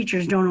one, but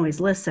teachers don't always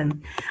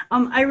listen.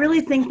 I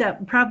really think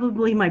that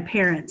probably my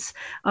parents,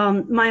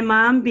 my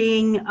mom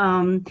being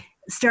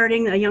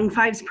starting a Young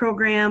Fives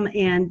program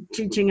and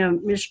teaching a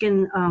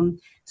Michigan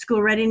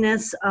school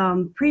readiness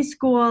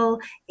preschool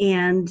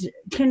and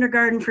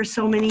kindergarten for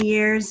so many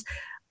years.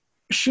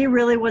 She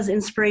really was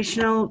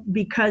inspirational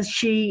because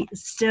she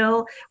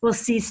still will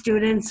see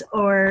students,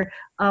 or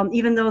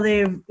even though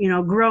they've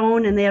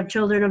grown and they have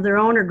children of their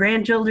own or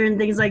grandchildren,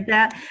 things like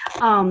that,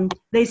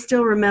 they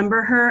still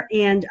remember her.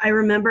 And I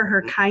remember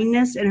her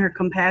kindness and her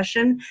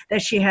compassion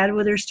that she had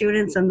with her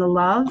students and the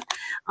love.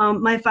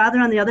 My father,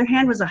 on the other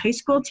hand, was a high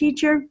school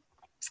teacher.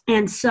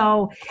 And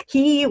so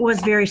he was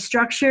very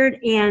structured,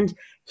 and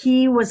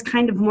he was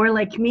kind of more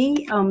like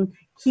me.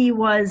 He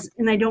was,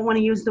 and I don't want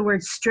to use the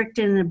word strict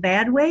in a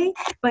bad way,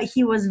 but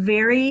he was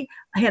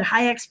had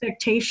high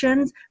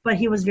expectations, but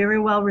he was very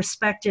well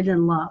respected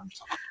and loved.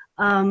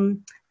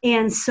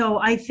 And so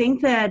I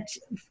think that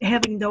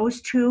having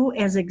those two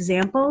as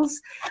examples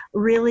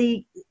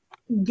really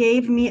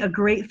gave me a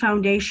great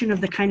foundation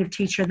of the kind of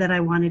teacher that I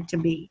wanted to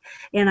be,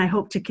 and I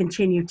hope to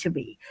continue to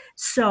be.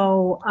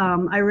 So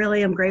I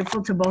really am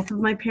grateful to both of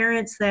my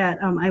parents that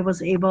I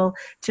was able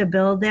to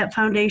build that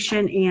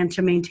foundation and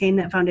to maintain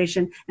that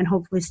foundation, and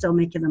hopefully still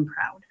making them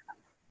proud.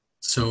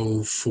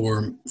 So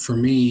for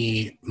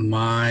me,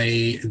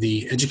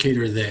 the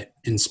educator that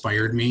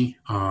inspired me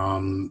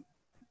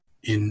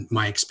in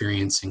my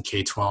experience in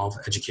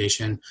K-12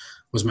 education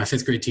was my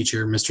 5th grade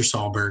teacher, Mr.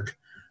 Sahlberg,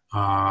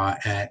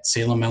 at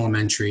Salem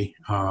Elementary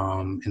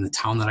in the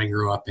town that I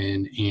grew up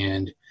in.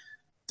 And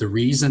the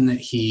reason that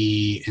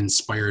he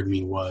inspired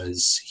me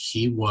was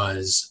he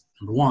was,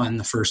 number one,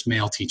 the first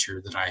male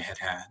teacher that I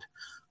had.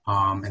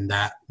 And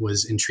that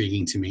was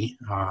intriguing to me.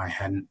 I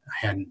hadn't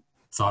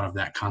thought of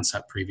that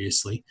concept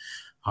previously.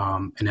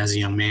 And as a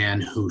young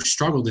man who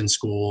struggled in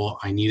school,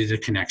 I needed a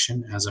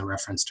connection, as I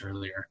referenced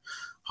earlier.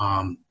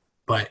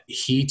 But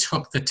he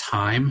took the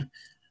time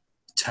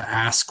to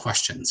ask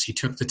questions. He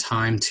took the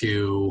time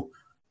to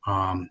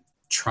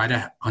try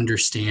to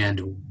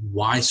understand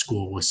why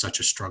school was such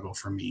a struggle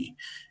for me,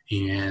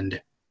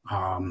 and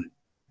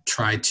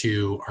tried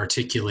to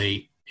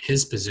articulate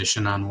his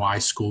position on why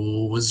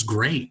school was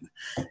great.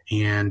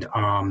 And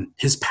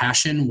his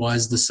passion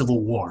was the Civil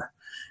War.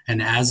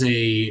 And as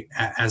a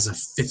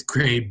 5th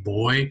grade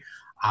boy,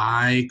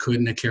 I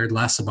couldn't have cared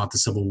less about the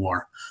Civil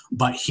War,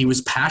 but he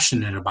was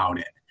passionate about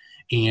it.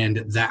 And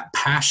that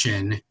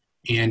passion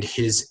and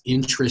his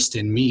interest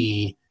in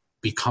me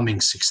becoming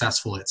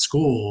successful at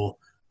school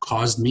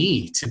caused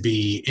me to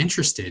be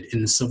interested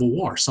in the Civil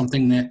War,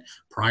 something that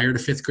prior to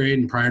 5th grade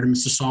and prior to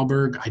Mr.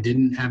 Sahlberg, I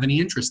didn't have any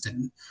interest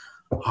in.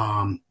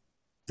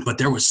 But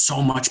there was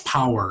so much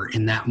power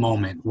in that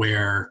moment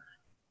where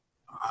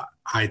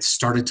I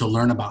started to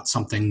learn about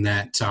something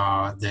that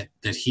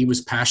he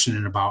was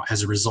passionate about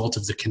as a result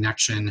of the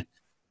connection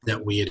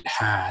that we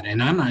had.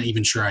 And I'm not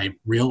even sure I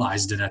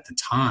realized it at the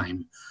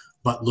time,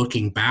 but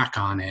looking back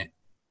on it,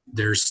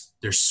 there's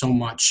so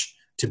much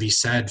to be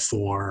said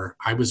for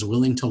I was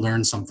willing to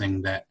learn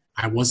something that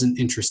I wasn't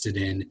interested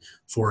in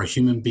for a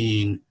human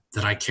being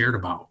that I cared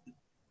about.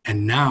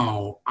 And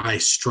now I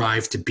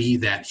strive to be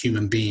that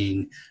human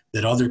being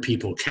that other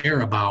people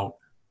care about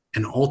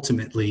and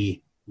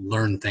ultimately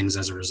learn things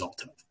as a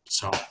result of it.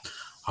 So,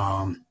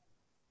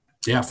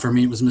 for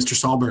me, it was Mr.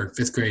 Sahlberg,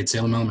 5th grade,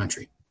 Salem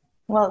Elementary.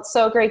 Well, it's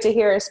so great to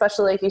hear,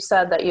 especially like you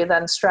said, that you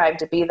then strive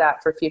to be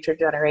that for future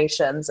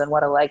generations, and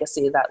what a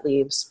legacy that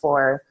leaves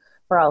for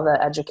all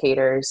the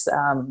educators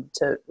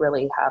to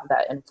really have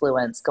that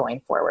influence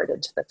going forward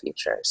into the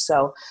future.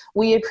 So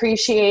we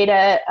appreciate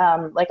it.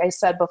 Like I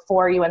said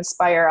before, you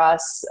inspire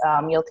us.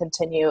 You'll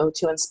continue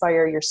to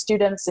inspire your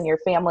students and your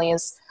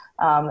families.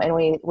 And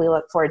we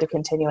look forward to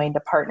continuing to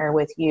partner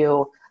with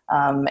you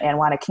and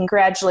want to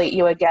congratulate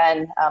you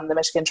again, the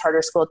Michigan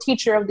Charter School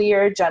Teacher of the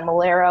Year, Jen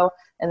Malero,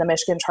 and the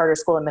Michigan Charter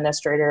School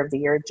Administrator of the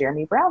Year,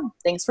 Jeremy Brown.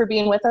 Thanks for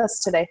being with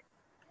us today.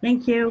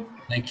 Thank you.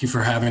 Thank you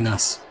for having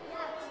us.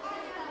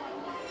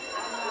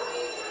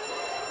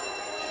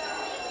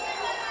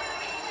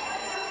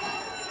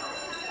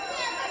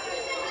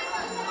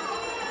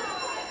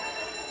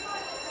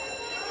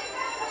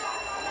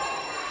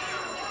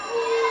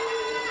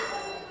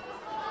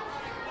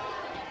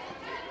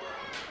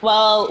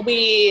 Well,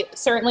 we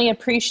certainly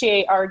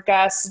appreciate our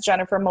guest,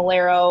 Jennifer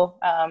Malero,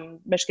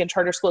 Michigan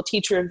Charter School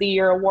Teacher of the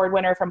Year award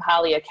winner from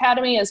Holly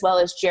Academy, as well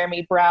as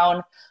Jeremy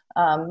Brown,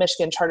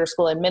 Michigan Charter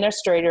School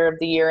Administrator of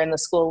the Year and the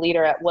school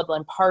leader at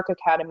Woodland Park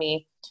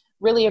Academy.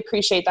 Really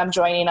appreciate them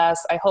joining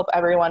us. I hope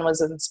everyone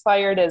was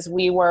inspired as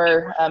we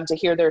were to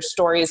hear their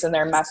stories and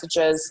their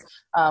messages,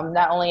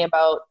 not only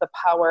about the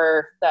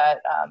power that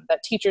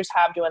teachers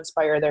have to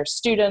inspire their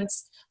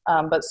students,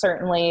 but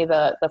certainly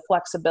the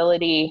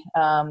flexibility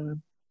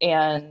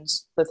and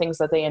the things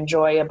that they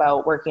enjoy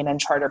about working in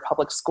charter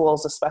public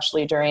schools,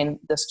 especially during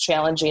this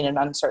challenging and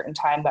uncertain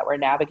time that we're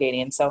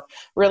navigating. So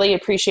really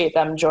appreciate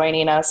them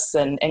joining us,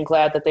 and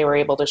glad that they were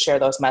able to share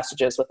those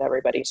messages with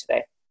everybody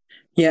today.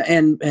 Yeah,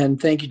 and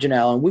thank you,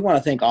 Janelle. And we want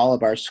to thank all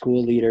of our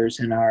school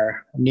leaders and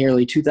our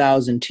nearly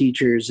 2,000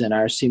 teachers in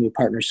our CMU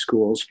partner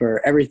schools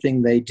for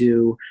everything they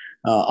do,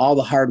 all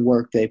the hard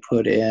work they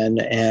put in,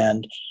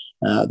 and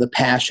the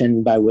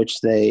passion by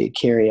which they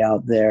carry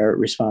out their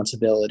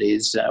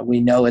responsibilities. We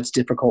know it's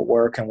difficult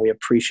work, and we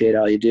appreciate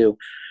all you do.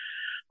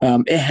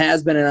 It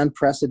has been an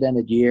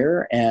unprecedented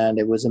year, and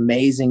it was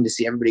amazing to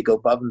see everybody go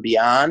above and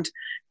beyond.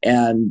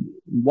 And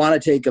want to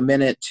take a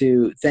minute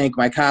to thank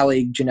my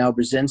colleague, Janelle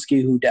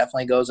Brzezinski, who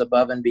definitely goes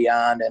above and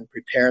beyond and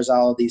prepares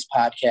all of these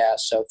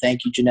podcasts. So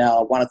thank you,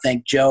 Janelle. I want to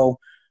thank Joe.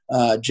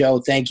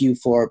 Joe, thank you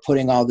for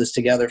putting all this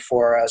together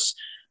for us.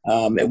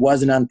 It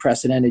was an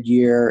unprecedented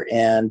year,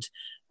 and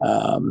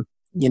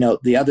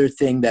the other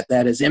thing that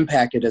has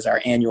impacted is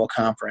our annual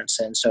conference.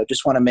 And so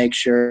just want to make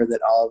sure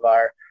that all of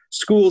our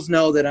schools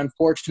know that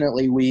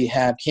unfortunately we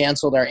have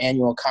canceled our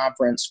annual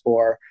conference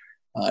for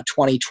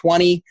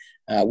 2020.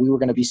 We were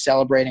going to be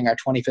celebrating our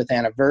 25th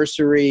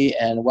anniversary,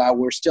 and while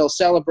we're still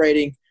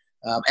celebrating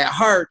at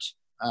heart,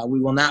 we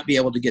will not be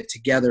able to get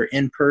together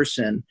in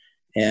person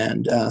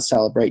and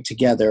celebrate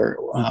together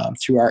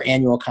through our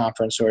annual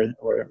conference or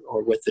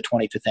with the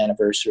 25th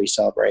anniversary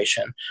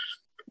celebration.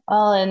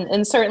 Well,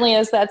 and certainly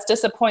as that's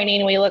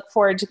disappointing, we look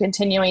forward to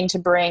continuing to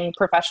bring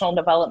professional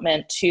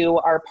development to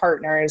our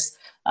partners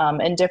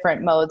in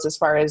different modes as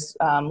far as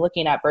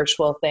looking at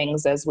virtual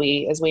things as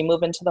we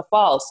move into the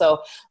fall. So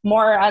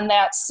more on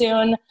that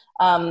soon.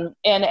 And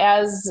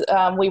as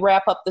we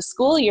wrap up the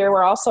school year,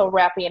 we're also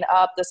wrapping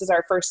up. This is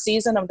our first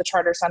season of the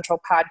Charter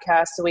Central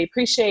podcast. So we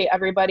appreciate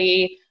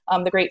everybody,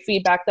 the great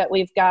feedback that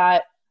we've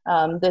got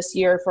this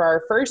year for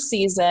our first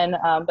season,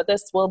 but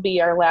this will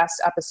be our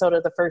last episode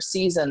of the first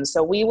season.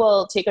 So we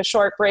will take a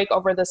short break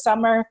over the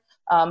summer,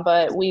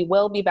 but we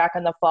will be back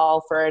in the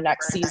fall for our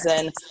next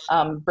season,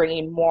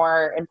 bringing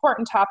more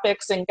important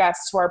topics and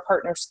guests to our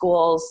partner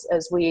schools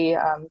as we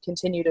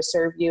continue to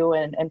serve you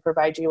and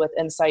provide you with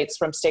insights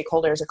from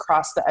stakeholders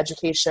across the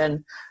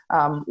education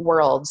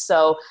world.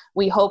 So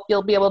we hope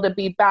you'll be able to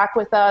be back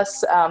with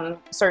us.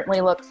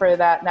 Certainly look for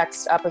that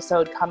next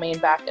episode coming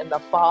back in the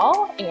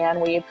fall, and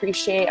we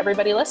appreciate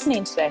everybody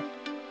listening today.